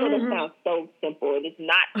change. I know that sounds so simple, and it's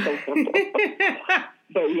not so simple.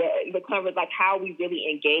 But the conversation, like how we really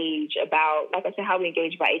engage about, like I said, how we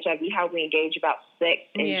engage about HIV, how we engage about sex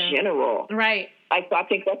in general. Right. Like, so I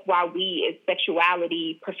think that's why we, as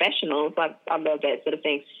sexuality professionals, I love that sort of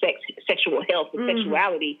thing, sexual health and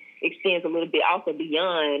sexuality extends a little bit also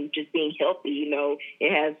beyond just being healthy. You know,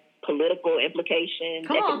 it has political implications,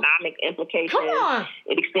 economic implications.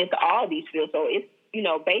 It extends to all these fields. So it's, you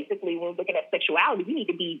know, basically when we're looking at sexuality, we need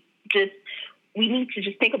to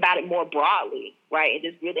just think about it more broadly, right? And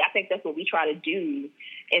just really, I think that's what we try to do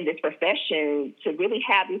in this profession, to really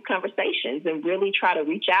have these conversations and really try to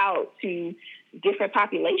reach out to different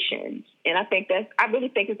populations. And I really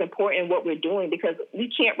think it's important what we're doing, because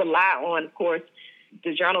we can't rely on, of course,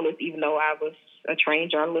 the journalists, even though I was a trained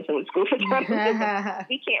journalist and went to school for journalism,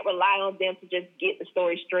 we can't rely on them to just get the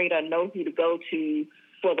story straight or know who to go to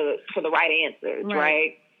for the right answers,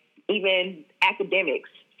 right? Even academics,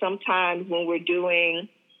 sometimes when we're doing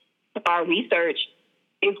our research,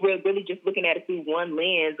 if we're really just looking at it through one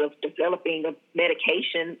lens of developing a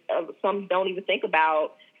medication, some don't even think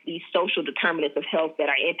about these social determinants of health that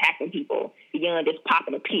are impacting people beyond just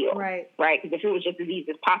popping a pill, right? Because if it was just disease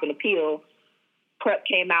as popping a pill, PrEP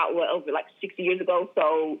came out over like 60 years ago.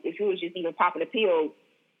 So if it was just even popping a pill,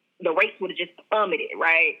 the rates would have just plummeted,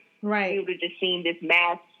 right? Right. We would have just seen this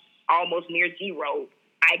mass almost near zero,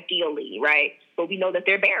 ideally, right? But we know that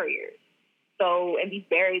there are barriers. So, and these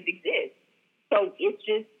barriers exist. So it's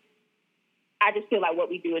just, I just feel like what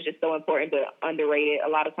we do is just so important, but underrated a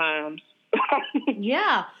lot of times.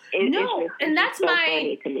 And that's so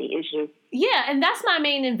funny to me. It's just, and that's my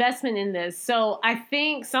main investment in this. So I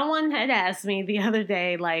think someone had asked me the other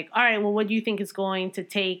day, like, all right, well, what do you think it's going to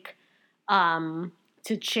take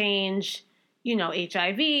to change, you know,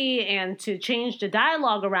 HIV and to change the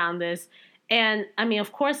dialogue around this? And I mean,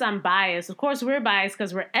 of course I'm biased. Of course we're biased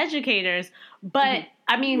because we're educators. But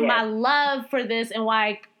I mean, my love for this and why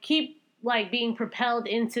I keep like being propelled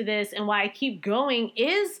into this and why I keep going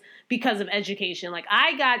is because of education. Like,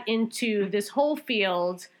 I got into this whole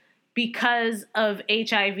field because of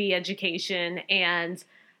HIV education. And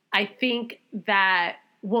I think that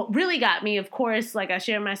what really got me, of course, like I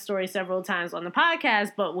shared my story several times on the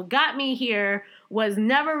podcast, but what got me here was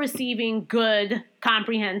never receiving good,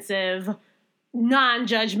 comprehensive,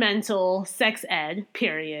 non-judgmental sex ed,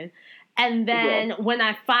 period. And then when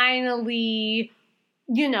I finally,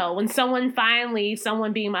 you know, when someone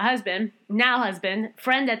being my husband,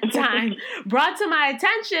 friend at the time, brought to my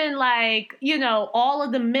attention, like, you know, all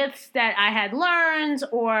of the myths that I had learned,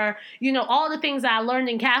 or, you know, all the things that I learned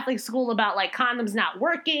in Catholic school about, like, condoms not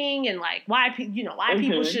working and, like, why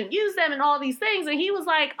people shouldn't use them and all these things. And he was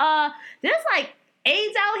like, there's, like,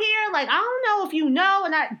 AIDS out here. Like, I don't know if you know.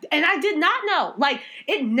 And I did not know. Like,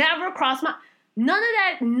 it never crossed my... None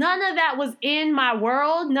of that was in my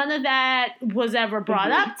world. None of that was ever brought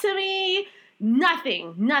up to me.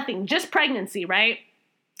 Nothing. Just pregnancy, right?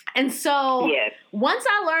 And so once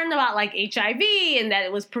I learned about like HIV and that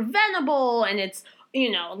it was preventable and it's, you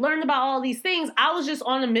know, learned about all these things, I was just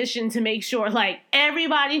on a mission to make sure like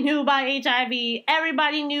everybody knew about HIV,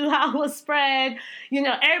 everybody knew how it was spread, you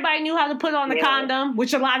know, everybody knew how to put on the condom,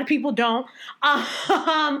 which a lot of people don't.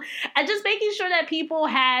 And just making sure that people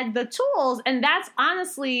had the tools. And that's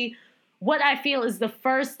honestly what I feel is the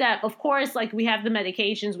first step. Of course, like we have the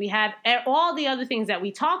medications, we have all the other things that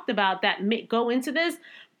we talked about that go into this,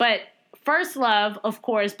 but first love, of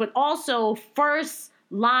course, but also first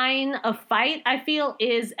line of fight, I feel,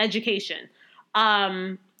 is education.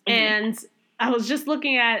 And I was just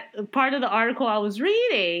looking at part of the article I was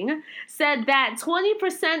reading said that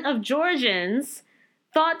 20% of Georgians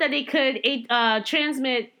thought that they could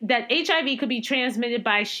that HIV could be transmitted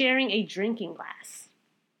by sharing a drinking glass.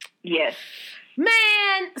 Yes.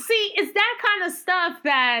 Man, see, it's that kind of stuff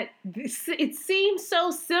that it seems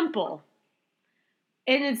so simple.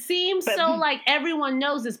 And it seems so like everyone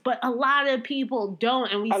knows this, but a lot of people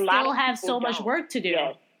don't, and we still have so much work to do.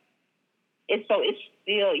 Yes. It's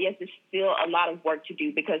still a lot of work to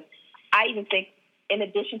do, because I even think, in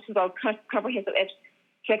addition to those comprehensive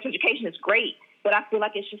sex education is great, but I feel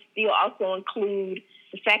like it should still also include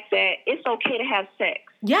the fact that it's okay to have sex.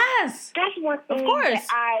 Yes, that's one thing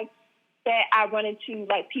that I run into.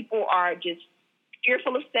 Like, people are just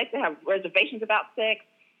fearful of sex and have reservations about sex.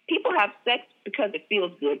 People have sex because it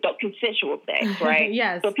feels good. Consensual sex, right?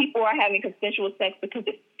 Yes. So people are having consensual sex because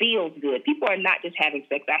it feels good. People are not just having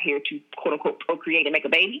sex out here to, quote unquote, procreate and make a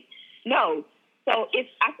baby. No. So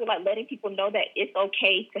I feel like letting people know that it's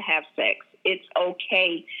okay to have sex. It's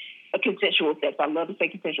okay, consensual sex. I love to say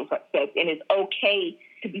consensual sex. And it's okay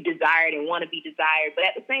to be desired and want to be desired. But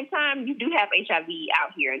at the same time, you do have HIV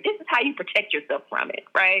out here. And this is how you protect yourself from it,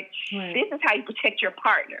 right? This is how you protect your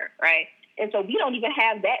partner, right? And so we don't even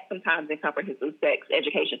have that sometimes in comprehensive sex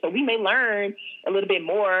education. So we may learn a little bit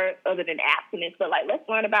more other than abstinence, but like, let's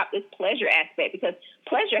learn about this pleasure aspect, because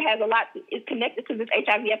pleasure is connected to this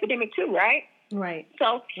HIV epidemic too, right? Right.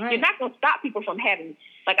 So you're not going to stop people from having,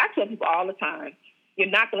 like I tell people all the time, you're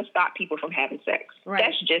not going to stop people from having sex. Right.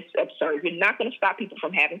 That's just absurd. You're not going to stop people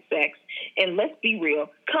from having sex. And let's be real,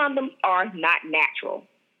 condoms are not natural,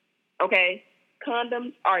 okay?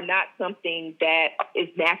 Condoms are not something that is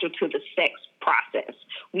natural to the sex process.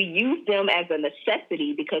 We use them as a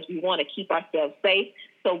necessity because we want to keep ourselves safe.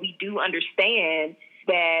 So we do understand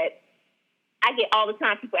that. I get all the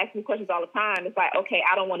time, people ask me questions all the time. It's like, okay,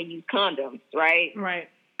 I don't want to use condoms, right? Right.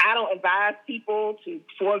 I don't advise people to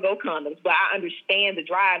forego condoms, but I understand the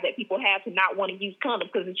drive that people have to not want to use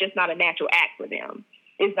condoms, because it's just not a natural act for them.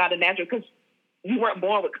 It's not a natural, because you weren't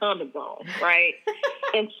born with condoms on, right?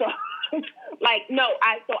 And so,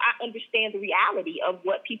 I understand the reality of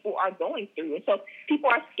what people are going through. And so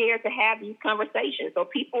people are scared to have these conversations. So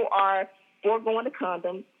people are foregoing the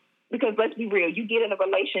condoms, because let's be real, you get in a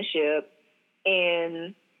relationship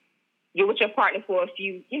and you're with your partner for a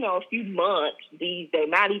few months these days,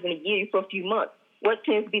 not even a year, for a few months. What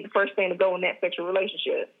tends to be the first thing to go in that sexual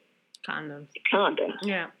relationship? Condoms.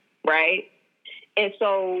 Yeah. Right? And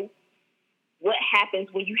so what happens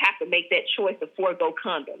when you have to make that choice to forego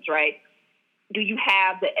condoms, right? Do you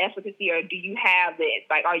have the efficacy, or do you have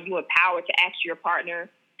are you empowered to ask your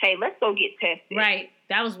partner, hey, let's go get tested? Right.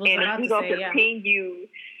 That was what I was about to say, And if we're going to continue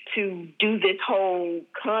to do this whole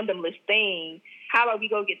condomless thing, how about we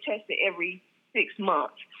go get tested every 6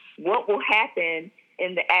 months? What will happen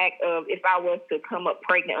in the act of, if I was to come up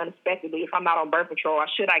pregnant unexpectedly, if I'm not on birth control, or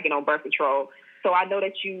should I get on birth control? So I know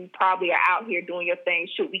that you probably are out here doing your thing.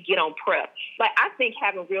 Should we get on PrEP? Like, I think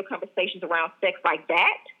having real conversations around sex like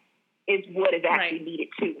that is what is actually needed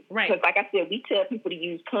too. Right. Because like I said, we tell people to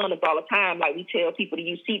use condoms all the time. Like, we tell people to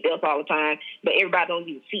use seatbelts all the time, but everybody don't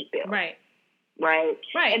use seatbelts. Right. Right.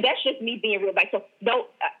 And that's just me being real. Like, so don't,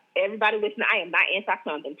 everybody listen, I am not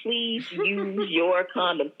anti-condom. Please use your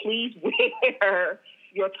condom. Please wear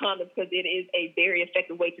your condoms, because it is a very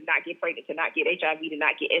effective way to not get pregnant, to not get HIV, to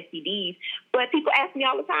not get STDs. But people ask me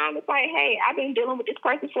all the time, it's like, hey, I've been dealing with this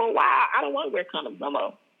person for a while. I don't want to wear condoms no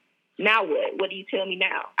more. Now what? What do you tell me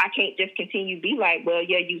now? I can't just continue to be like, well,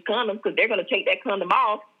 yeah, use condoms, because they're going to take that condom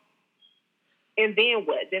off. And then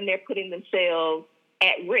what? Then they're putting themselves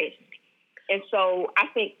at risk. And so I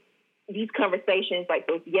think these conversations, like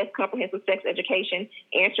those, comprehensive sex education,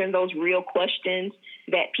 answering those real questions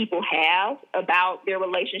that people have about their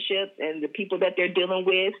relationships and the people that they're dealing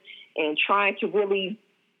with, and trying to really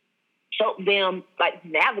help them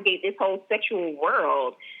navigate this whole sexual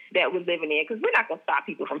world that we're living in. Because we're not going to stop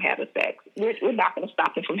people from having sex. We're not going to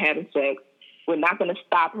stop them from having sex. We're not going to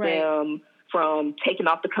stop them from taking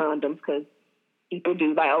off the condoms, because people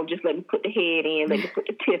do just let me put the head in, let me put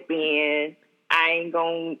the tip in. I ain't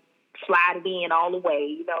going to slide it in all the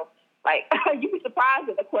way, you'd be surprised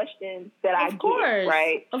at the questions that I get,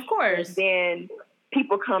 right? Of course. And then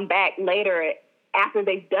people come back later after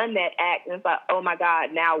they've done that act, and it's like, oh my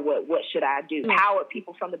God, now what? What should I do? Empower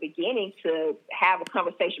people from the beginning to have a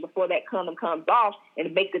conversation before that condom comes off,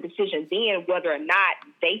 and make the decision then whether or not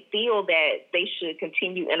they feel that they should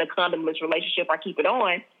continue in a condomless relationship or keep it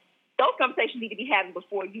on. Those conversations need to be happening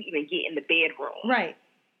before you even get in the bedroom. Right.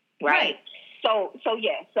 So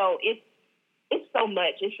it's so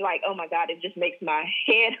much. It's like, oh my God, it just makes my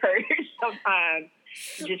head hurt sometimes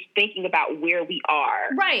just thinking about where we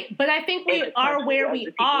are. Right. But I think we are where we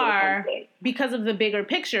are because of the bigger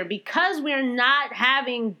picture, because we're not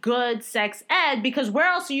having good sex ed, because where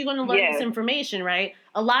else are you going to learn this information, right?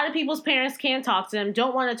 A lot of people's parents can't talk to them,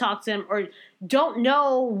 don't want to talk to them, or don't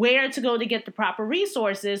know where to go to get the proper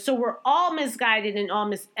resources. So we're all misguided and all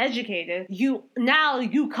miseducated. You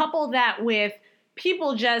couple that with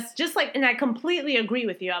people just like, and I completely agree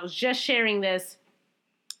with you. I was just sharing this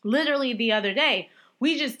literally the other day.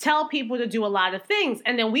 We just tell people to do a lot of things,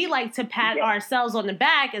 and then we like to pat ourselves on the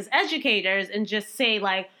back as educators and just say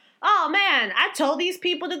like, oh man, I told these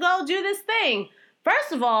people to go do this thing.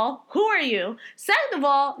 First of all, who are you? Second of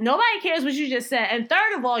all, nobody cares what you just said. And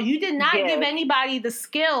third of all, you did not give anybody the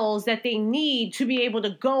skills that they need to be able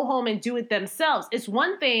to go home and do it themselves. It's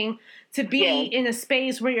one thing to be in a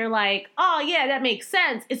space where you're like, oh yeah, that makes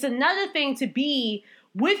sense. It's another thing to be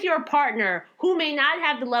with your partner who may not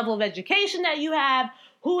have the level of education that you have,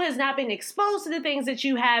 who has not been exposed to the things that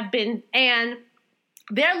you have been, and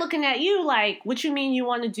they're looking at you like, what you mean you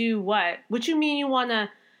want to do what? What you mean you want to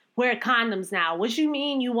wear condoms now? What you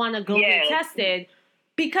mean you want to go get tested?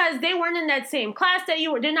 Because they weren't in that same class that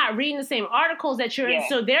you were. They're not reading the same articles that you're in.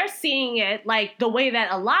 So they're seeing it like the way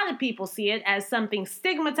that a lot of people see it, as something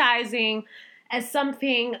stigmatizing, as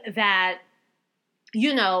something that,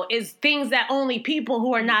 you know, is things that only people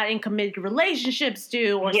who are not in committed relationships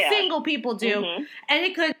do, or single people do. Mm-hmm. And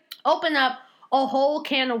it could open up a whole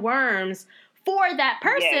can of worms for that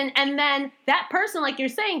person. And then that person, like you're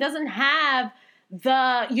saying, doesn't have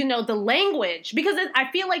the, you know, the language, because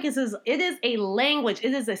I feel like it is a language.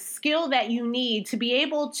 It is a skill that you need to be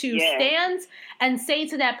able to stand and say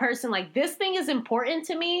to that person, like, this thing is important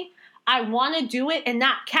to me. I want to do it, and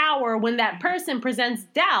not cower when that person presents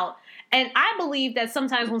doubt. And I believe that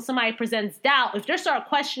sometimes when somebody presents doubt, if they start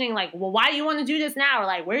questioning, like, well, why do you want to do this now? Or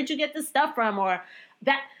like, where'd you get this stuff from? Or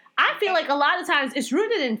that, I feel like a lot of times it's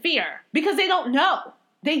rooted in fear, because they don't know.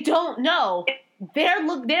 They don't know.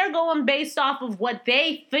 They're going based off of what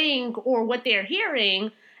they think or what they're hearing,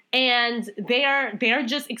 and they're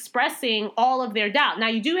just expressing all of their doubt. Now,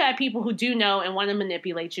 you do have people who do know and want to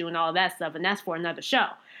manipulate you and all of that stuff, and that's for another show.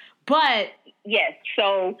 But yes,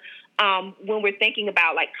 so when we're thinking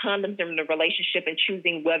about like condoms in the relationship and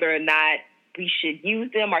choosing whether or not we should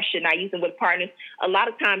use them or should not use them with partners, a lot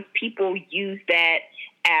of times people use that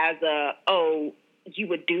as you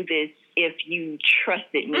would do this if you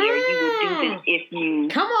trusted me, or you would do this if you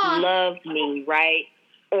loved me, right?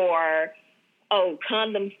 Or,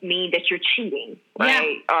 condoms mean that you're cheating,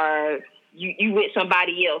 right? Or you with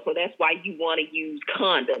somebody else, so that's why you want to use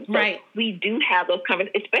condoms. So right. We do have those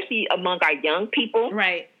conversations, especially among our young people.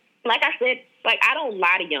 Right. Like I said, I don't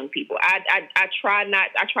lie to young people. I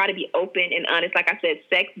try to be open and honest. Like I said,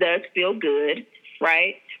 sex does feel good,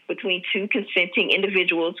 right? Between two consenting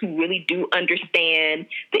individuals who really do understand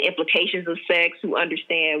the implications of sex, who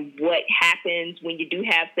understand what happens when you do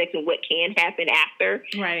have sex and what can happen after.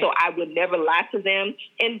 Right. So I would never lie to them.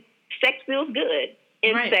 And sex feels good.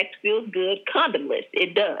 And sex feels good condomless.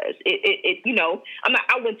 It does. It you know,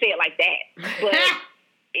 I wouldn't say it like that, but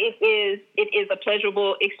it is a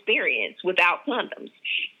pleasurable experience without condoms.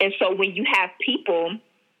 And so when you have people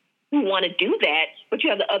who want to do that, but you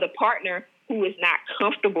have the other partner who is not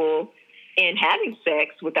comfortable in having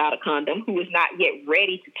sex without a condom, who is not yet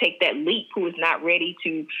ready to take that leap, who is not ready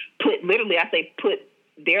to put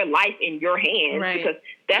their life in your hands, right. because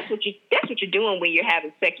that's what you're doing when you're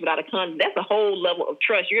having sex without a condom. That's a whole level of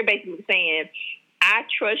trust. You're basically saying, I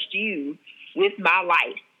trust you with my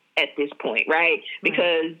life at this point, right?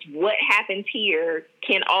 Because what happens here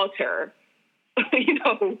can alter,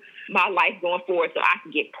 my life going forward. So I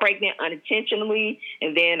can get pregnant unintentionally,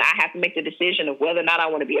 and then I have to make the decision of whether or not I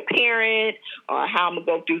want to be a parent, or how I'm going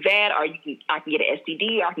to go through that, or I can get an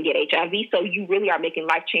STD, or I can get HIV. So you really are making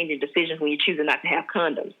life-changing decisions when you're choosing not to have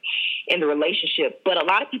condoms in the relationship. But a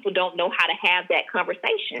lot of people don't know how to have that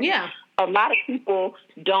conversation. Yeah. A lot of people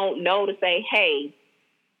don't know to say, hey,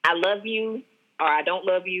 I love you, or I don't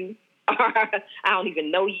love you, or I don't even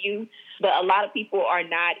know you. But a lot of people are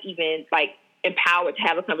not even empowered to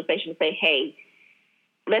have a conversation and say, hey,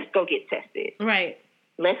 let's go get tested. Right.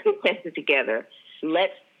 Let's get tested together.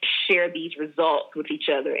 Let's share these results with each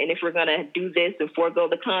other. And if we're going to do this and forego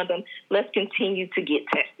the condom, let's continue to get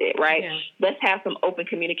tested, right? Yeah. Let's have some open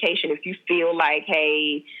communication. If you feel like,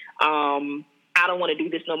 hey, I don't want to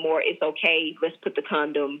do this no more, it's okay. Let's put the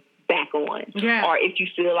condom back on. Yeah. Or if you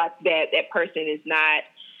feel like that person is not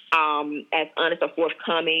as honest or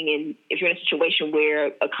forthcoming, and if you're in a situation where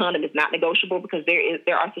a condom is not negotiable, because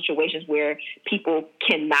there are situations where people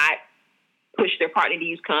cannot push their partner to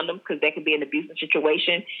use condoms because that could be an abusive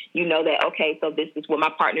situation. You know that, okay, so this is what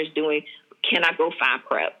my partner's doing. Can I go find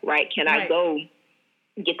PrEP, right? Can I go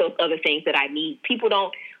get those other things that I need? People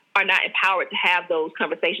are not empowered to have those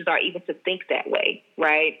conversations or even to think that way,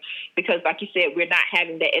 right? Because like you said, we're not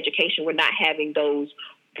having that education. We're not having those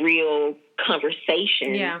real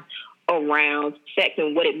conversations around sex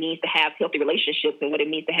and what it means to have healthy relationships and what it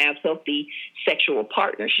means to have healthy sexual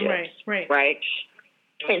partnerships, right?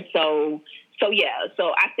 And so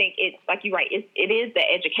I think it's like you're right. It is the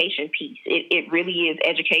education piece. It really is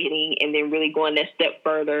educating, and then really going that step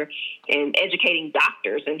further and educating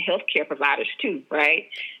doctors and healthcare providers too, right?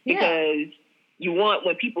 Because you want,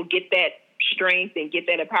 when people get that strength and get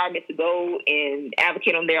that empowerment to go and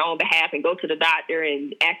advocate on their own behalf and go to the doctor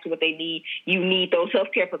and ask what they need, you need those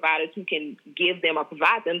healthcare providers who can give them or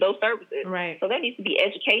provide them those services. Right. So there needs to be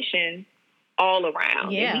education all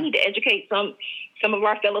around. Yeah. And we need to educate some of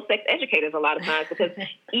our fellow sex educators a lot of times, because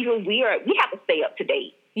even we have to stay up to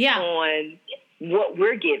date on what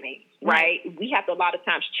we're giving, right? We have to a lot of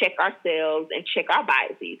times check ourselves and check our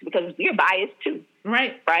biases, because we're biased too.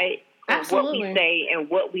 Right? Absolutely. What we say and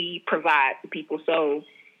what we provide to people. So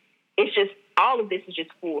it's just, all of this is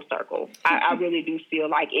just full circle. I really do feel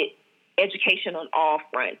like education on all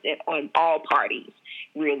fronts and on all parties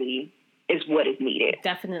really is what is needed.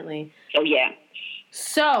 Definitely. So, yeah.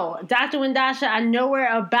 So, Dr. Wendasha, I know we're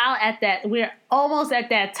almost at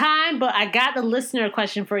that time, but I got the listener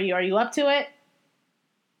question for you. Are you up to it?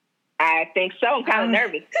 I think so. I'm kind of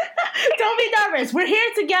nervous. Don't be nervous. We're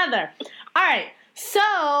here together. All right.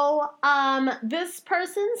 So, this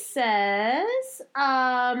person says,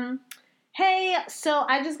 hey, so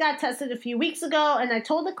I just got tested a few weeks ago, and I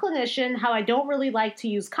told the clinician how I don't really like to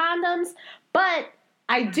use condoms, but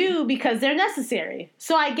I do because they're necessary.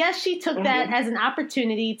 So I guess she took that as an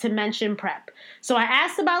opportunity to mention PrEP. So I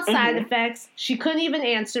asked about side effects. She couldn't even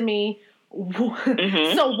answer me.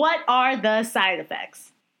 So what are the side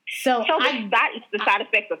effects? So the side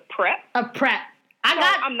effects of PrEP? Of PrEP.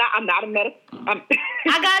 I'm not a medical. I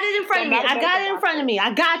got it in front of me.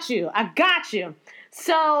 I got you.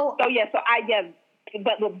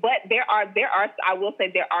 But there are I will say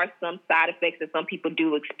there are some side effects that some people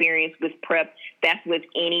do experience with PrEP. That's with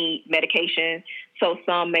any medication. So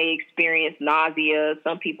some may experience nausea.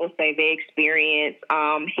 Some people say they experience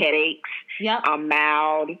headaches.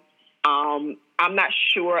 Mild. I'm not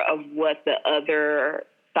sure of what the other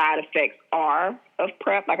side effects are of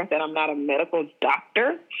PrEP. Like I said, I'm not a medical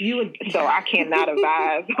doctor, so I cannot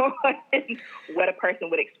advise on what a person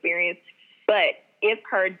would experience. But if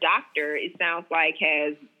her doctor, it sounds like,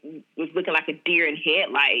 was looking like a deer in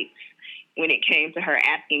headlights when it came to her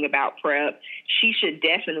asking about PrEP, she should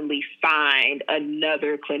definitely find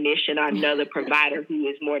another clinician or another provider who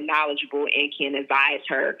is more knowledgeable and can advise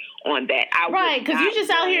her on that. Right, because you're just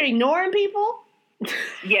out here ignoring people?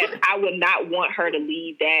 Yes, I would not want her to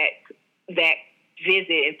leave that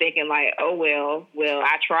visit and thinking like, oh, well,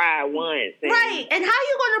 I tried once. Right. And how are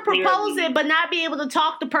you going to propose it but not be able to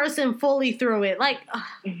talk the person fully through it? Like,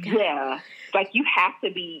 you have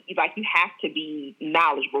to be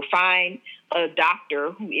knowledgeable. Find a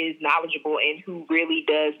doctor who is knowledgeable and who really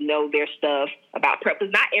does know their stuff about PrEP.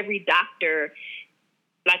 Because not every doctor,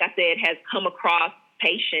 like I said, has come across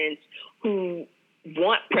patients who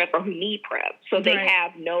want PrEP or who need PrEP. So they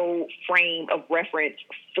have no frame of reference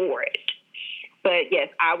for it. But yes,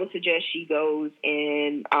 I would suggest she goes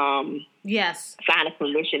and find a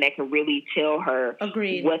clinician that can really tell her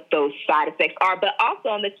what those side effects are. But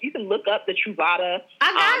also, you can look up the Truvada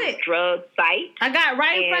drug site. I got it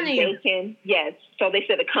right in front of you. So they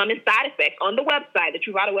said the common side effects on the website, the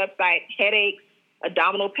Truvada website: headaches,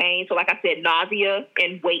 abdominal pain. So like I said, nausea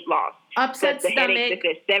and weight loss. Upset the stomach. Headaches,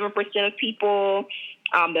 they said 7% of people.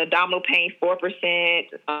 The abdominal pain, 4%.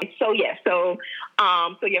 4%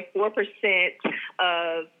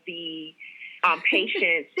 of the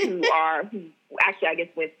patients who actually, I guess,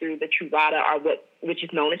 went through the Truvada, which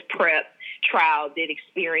is known as PrEP trial, did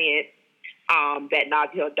experience that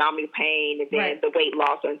nausea, abdominal pain, and then the weight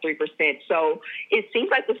loss on 3%. So it seems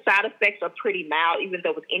like the side effects are pretty mild, even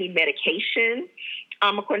though with any medication,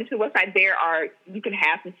 according to the website, you can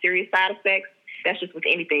have some serious side effects. That's just with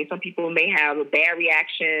anything. Some people may have a bad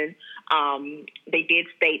reaction. They did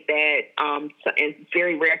state that in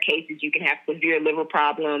very rare cases you can have severe liver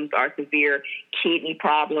problems or severe kidney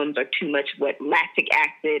problems or too much lactic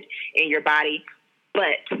acid in your body.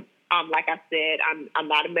 But like I said, I'm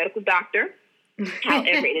not a medical doctor.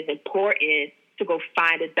 However, it is important to go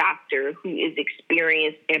find a doctor who is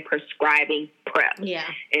experienced in prescribing PrEP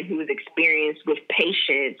and who is experienced with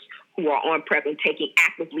patients who are on PrEP and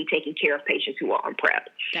actively taking care of patients who are on PrEP.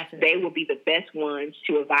 Definitely. They will be the best ones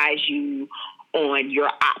to advise you on your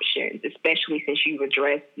options, especially since you've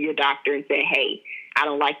addressed your doctor and said, hey, I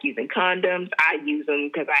don't like using condoms. I use them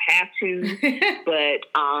because I have to, but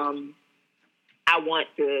I want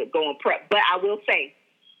to go on PrEP. But I will say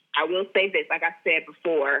this, like I said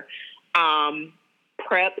before,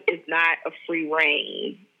 PrEP is not a free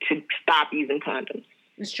rein to stop using condoms.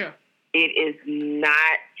 It's true. It is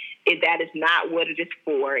not. That is not what it is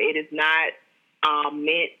for. It is not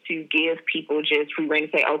meant to give people just free rein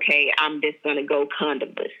and say, okay, I'm just going to go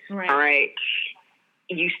condomless. Right. All right.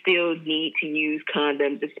 You still need to use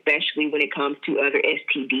condoms, especially when it comes to other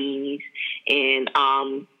STDs and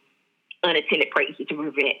unattended pregnancy to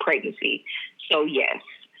prevent pregnancy. So yes,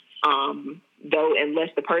 though, unless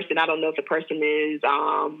the person, I don't know if the person is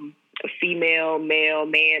a female, male,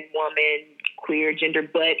 man, woman, queer, gender,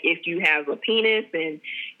 but if you have a penis and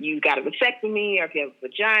you got a vasectomy, or if you have a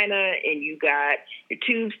vagina and you got your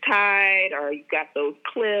tubes tied or you got those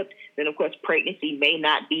clipped, then of course pregnancy may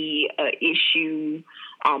not be an issue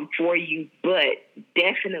for you, but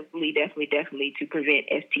definitely to prevent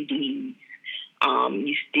STDs,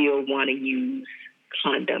 you still want to use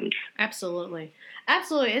condoms. Absolutely.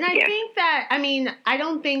 And I think that, I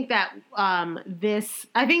don't think that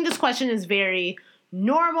I think this question is very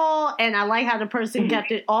normal, and I like how the person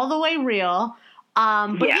kept it all the way real.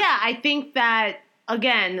 I think that,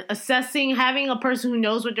 again, having a person who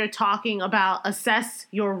knows what they're talking about assess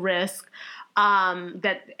your risk,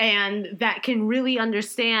 that can really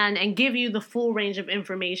understand and give you the full range of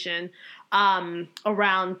information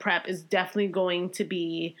around PrEP is definitely going to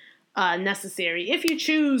be necessary if you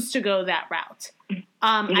choose to go that route.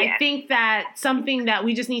 I think that something that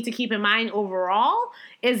we just need to keep in mind overall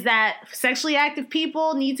is that sexually active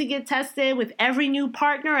people need to get tested with every new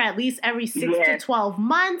partner at least every 6 to 12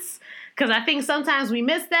 months, because I think sometimes we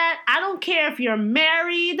miss that. I don't care if you're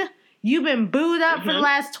married, you've been booed up for the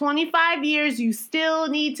last 25 years, you still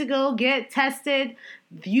need to go get tested.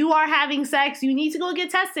 If you are having sex, you need to go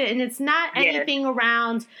get tested, and it's not anything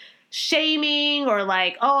around shaming or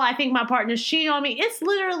like, oh, I think my partner's cheating on me. It's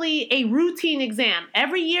literally a routine exam.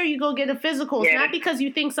 Every year you go get a physical. It's not because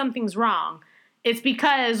you think something's wrong. It's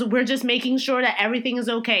because we're just making sure that everything is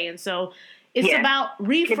okay. And so it's about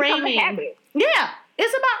reframing. Yeah.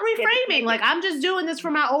 It's about reframing. Like, I'm just doing this for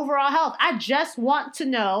my overall health. I just want to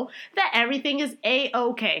know that everything is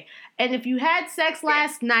A-okay. And if you had sex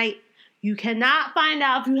last night, you cannot find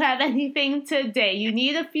out if you have anything today. You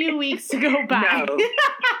need a few weeks to go by. No.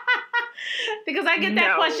 Because I get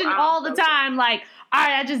that question all the time. Like, all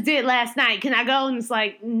right, I just did last night. Can I go? And it's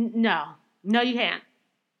like, no, you can't.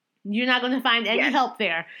 You're not going to find any help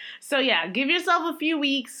there. So yeah, give yourself a few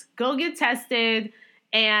weeks. Go get tested.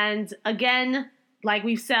 And again, like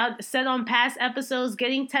we've said on past episodes,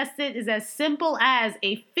 getting tested is as simple as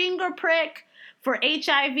a finger prick for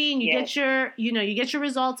HIV, and you get your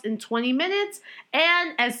results in 20 minutes,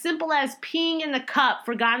 and as simple as peeing in the cup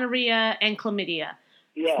for gonorrhea and chlamydia.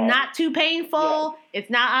 It's not too painful. It's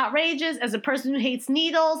not outrageous. As a person who hates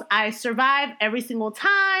needles, I survive every single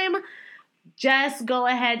time. Just go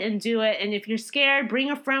ahead and do it. And if you're scared,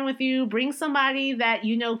 bring a friend with you. Bring somebody that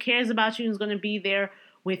you know cares about you and is going to be there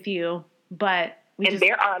with you. But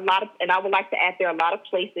there are a lot of, and I would like to add, there are a lot of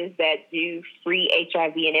places that do free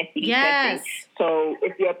HIV and STD testing. So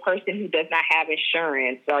if you're a person who does not have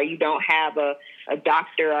insurance, or you don't have a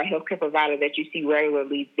doctor or a healthcare provider that you see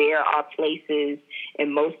regularly, there are places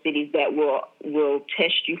in most cities that will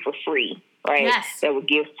test you for free, right? That will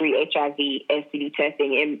give free HIV, STD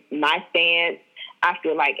testing. In my stance, I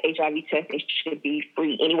feel like HIV testing should be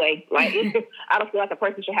free anyway. Like, I don't feel like a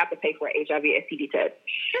person should have to pay for an HIV, STD test.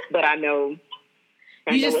 But I know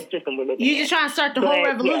what system we're living in. You just trying to start the whole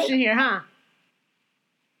revolution here, huh?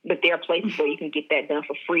 But there are places where you can get that done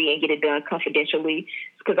for free and get it done confidentially.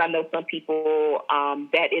 Because I know some people,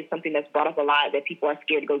 that is something that's brought up a lot, that people are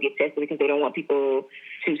scared to go get tested because they don't want people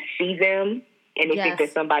to see them. And they think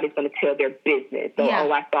that somebody's going to tell their business. So,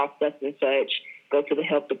 I saw such and such, go to the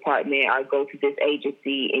health department or go to this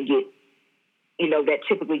agency and get, that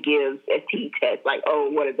typically gives STD tests. Like, oh,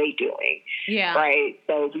 what are they doing? Yeah. Right?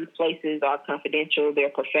 So these places are confidential, they're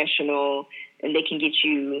professional, and they can get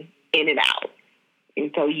you in and out. And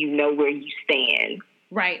so you know where you stand.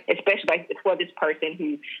 Right. Especially like for this person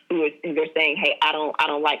who they're saying, hey, I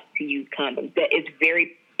don't like to use condoms. That is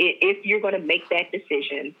if you're going to make that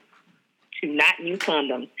decision to not use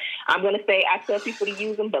condoms, I'm going to say I tell people to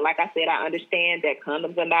use them, but like I said, I understand that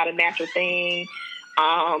condoms are not a natural thing.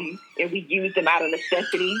 And we use them out of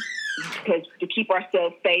necessity because to keep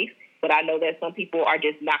ourselves safe. but I know that some people are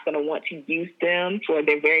just not going to want to use them for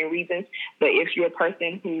their varying reasons. But if you're a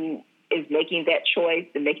person who is making that choice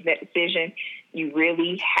and making that decision, you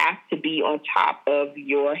really have to be on top of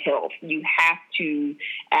your health. You have to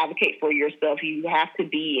advocate for yourself. You have to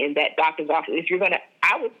be in that doctor's office.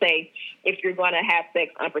 I would say, if you're going to have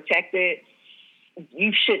sex unprotected,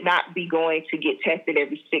 you should not be going to get tested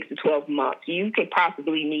every 6 to 12 months. You could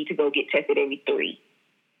possibly need to go get tested every 3.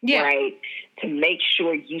 Yeah. Right, to make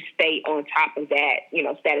sure you stay on top of that,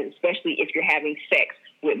 status, especially if you're having sex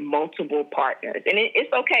with multiple partners. And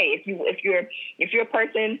it's okay if you're a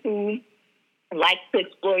person who likes to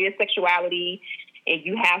explore your sexuality and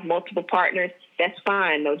you have multiple partners. That's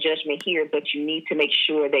fine, no judgment here. But you need to make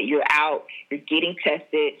sure that you're out, you're getting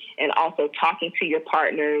tested, and also talking to your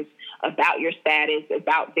partners about your status,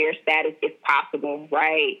 about their status, if possible.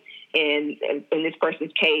 Right, and in this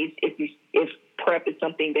person's case, if PrEP is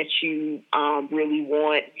something that you really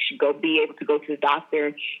want, you should be able to go to the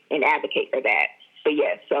doctor and advocate for that. But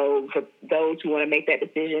yeah, so for those who want to make that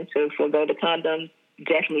decision to forego the condoms,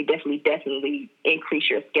 definitely increase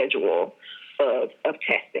your schedule of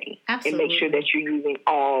testing. Absolutely. And make sure that you're using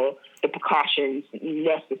all the precautions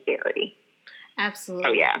necessary. Absolutely.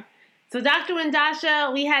 Oh yeah. So, Dr.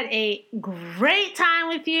 Wendasha, we had a great time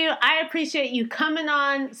with you. I appreciate you coming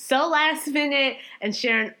on so last minute and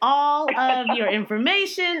sharing all of your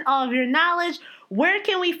information, all of your knowledge. Where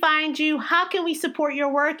can we find you? How can we support your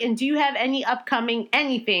work? And do you have any upcoming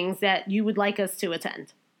anythings that you would like us to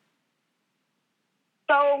attend?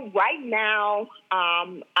 So right now,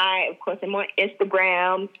 I'm on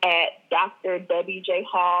Instagram at Dr. WJ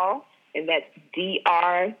Hall, and that's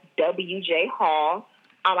DRWJ Hall.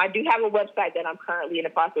 I do have a website that I'm currently in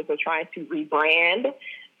the process of trying to rebrand,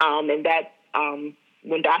 and that's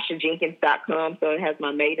WendashaJenkins.com. So it has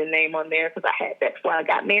my maiden name on there because I had that before I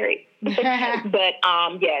got married. But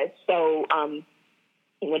so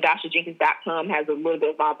WendashaJenkins.com has a little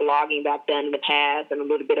bit of my blogging that I've done in the past and a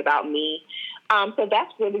little bit about me. So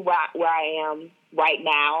that's really where I am right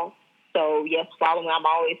now. So, yes, follow me. I'm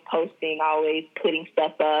always posting, always putting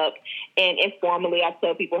stuff up. And informally, I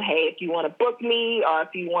tell people, hey, if you want to book me or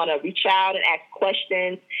if you want to reach out and ask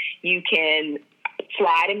questions, you can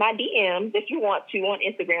slide in my DMs if you want to on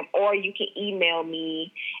Instagram, or you can email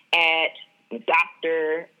me at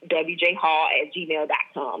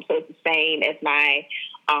drwjhall@gmail.com. So it's the same as my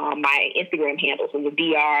Instagram handle, so the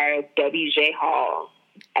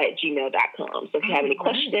drwjhall@gmail.com. So if you have any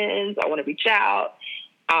questions or want to reach out,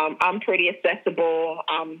 I'm pretty accessible.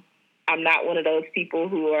 I'm not one of those people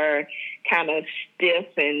who are kind of stiff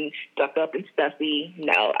and stuck up and stuffy.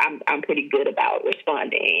 No, I'm pretty good about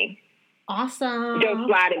responding. Awesome. Don't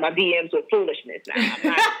slide in my DMs with foolishness. Now, I'm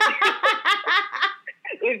not.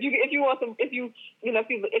 if you want some, if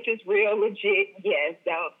it's real legit, yes.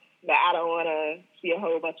 Don't. But I don't want to see a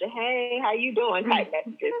whole bunch of hey, how you doing type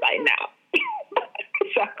messages right now.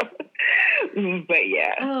 So. But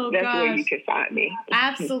yeah, that's where you can find me.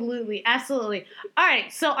 Absolutely. All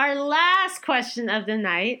right. So our last question of the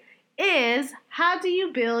night is, how do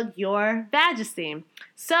you build your vag-esteem?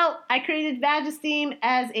 So I created vag-esteem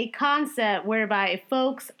as a concept whereby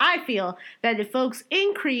I feel that if folks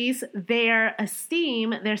increase their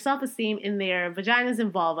esteem, their self-esteem in their vaginas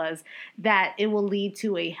and vulvas, that it will lead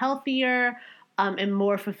to a healthier and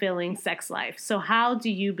more fulfilling sex life. So how do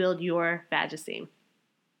you build your vag-esteem?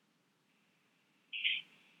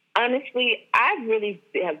 Honestly, I really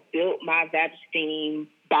have built my vag-esteem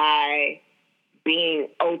by being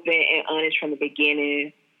open and honest from the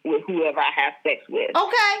beginning with whoever I have sex with.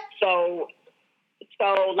 Okay. So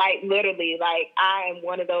like literally, like I am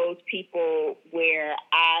one of those people where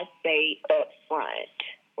I say up front,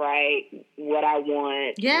 right, what I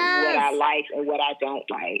want, what I like, and what I don't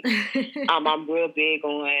like. I'm real big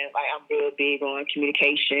on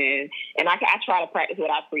communication, and I try to practice what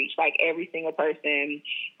I preach. Like every single person,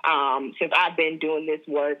 since I've been doing this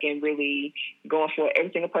work and really going for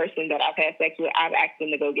every single person that I've had sex with, I've asked them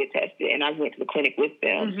to go get tested, and I went to the clinic with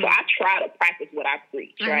them. Mm-hmm. So I try to practice what I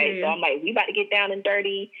preach, right? So I'm like, we about to get down and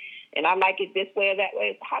dirty, and I like it this way or that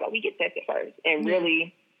way. How do we get tested first? And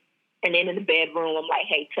really. And then in the bedroom, I'm like,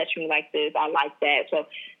 hey, touch me like this. I like that. So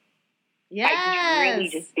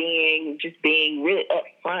just being really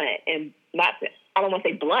upfront and I don't want to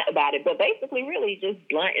say blunt about it, but basically really just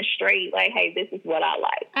blunt and straight. Like, hey, this is what I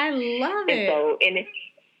like. I love it. So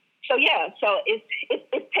it's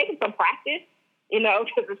taking some practice, because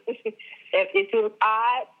it feels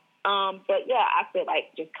odd. But yeah, I feel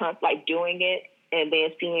like just kind of like doing it and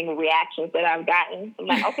then seeing the reactions that I've gotten. I'm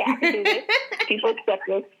like, okay, I can do this. People accept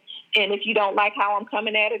this. And if you don't like how I'm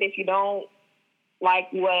coming at it, if you don't like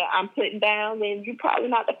what I'm putting down, then you're probably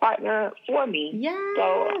not the partner for me. Yes.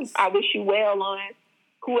 So I wish you well on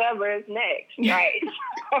whoever is next, right?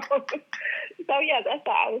 so yeah, that's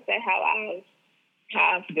how I would say how I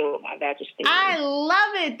feel with my vaginal stimulus. I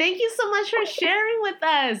love it. Thank you so much for sharing with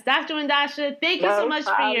us, Dr. Wendasha. Thank you so much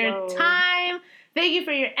for your time. Thank you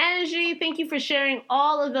for your energy. Thank you for sharing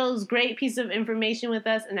all of those great pieces of information with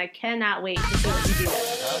us, and I cannot wait to see what you do.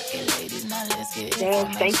 Okay, ladies, now let's get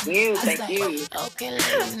information. Thank you. Okay,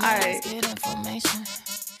 ladies, now let's get information.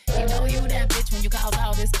 You know you that bitch when you cause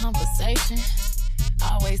all this conversation.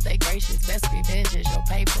 Always stay gracious, best revenge is your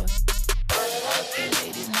paper. Okay,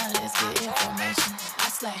 ladies, now let's get information. I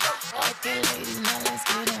slay. Okay, ladies, now let's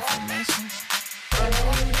get information. You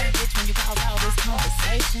know you that bitch when you cause all this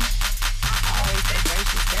conversation.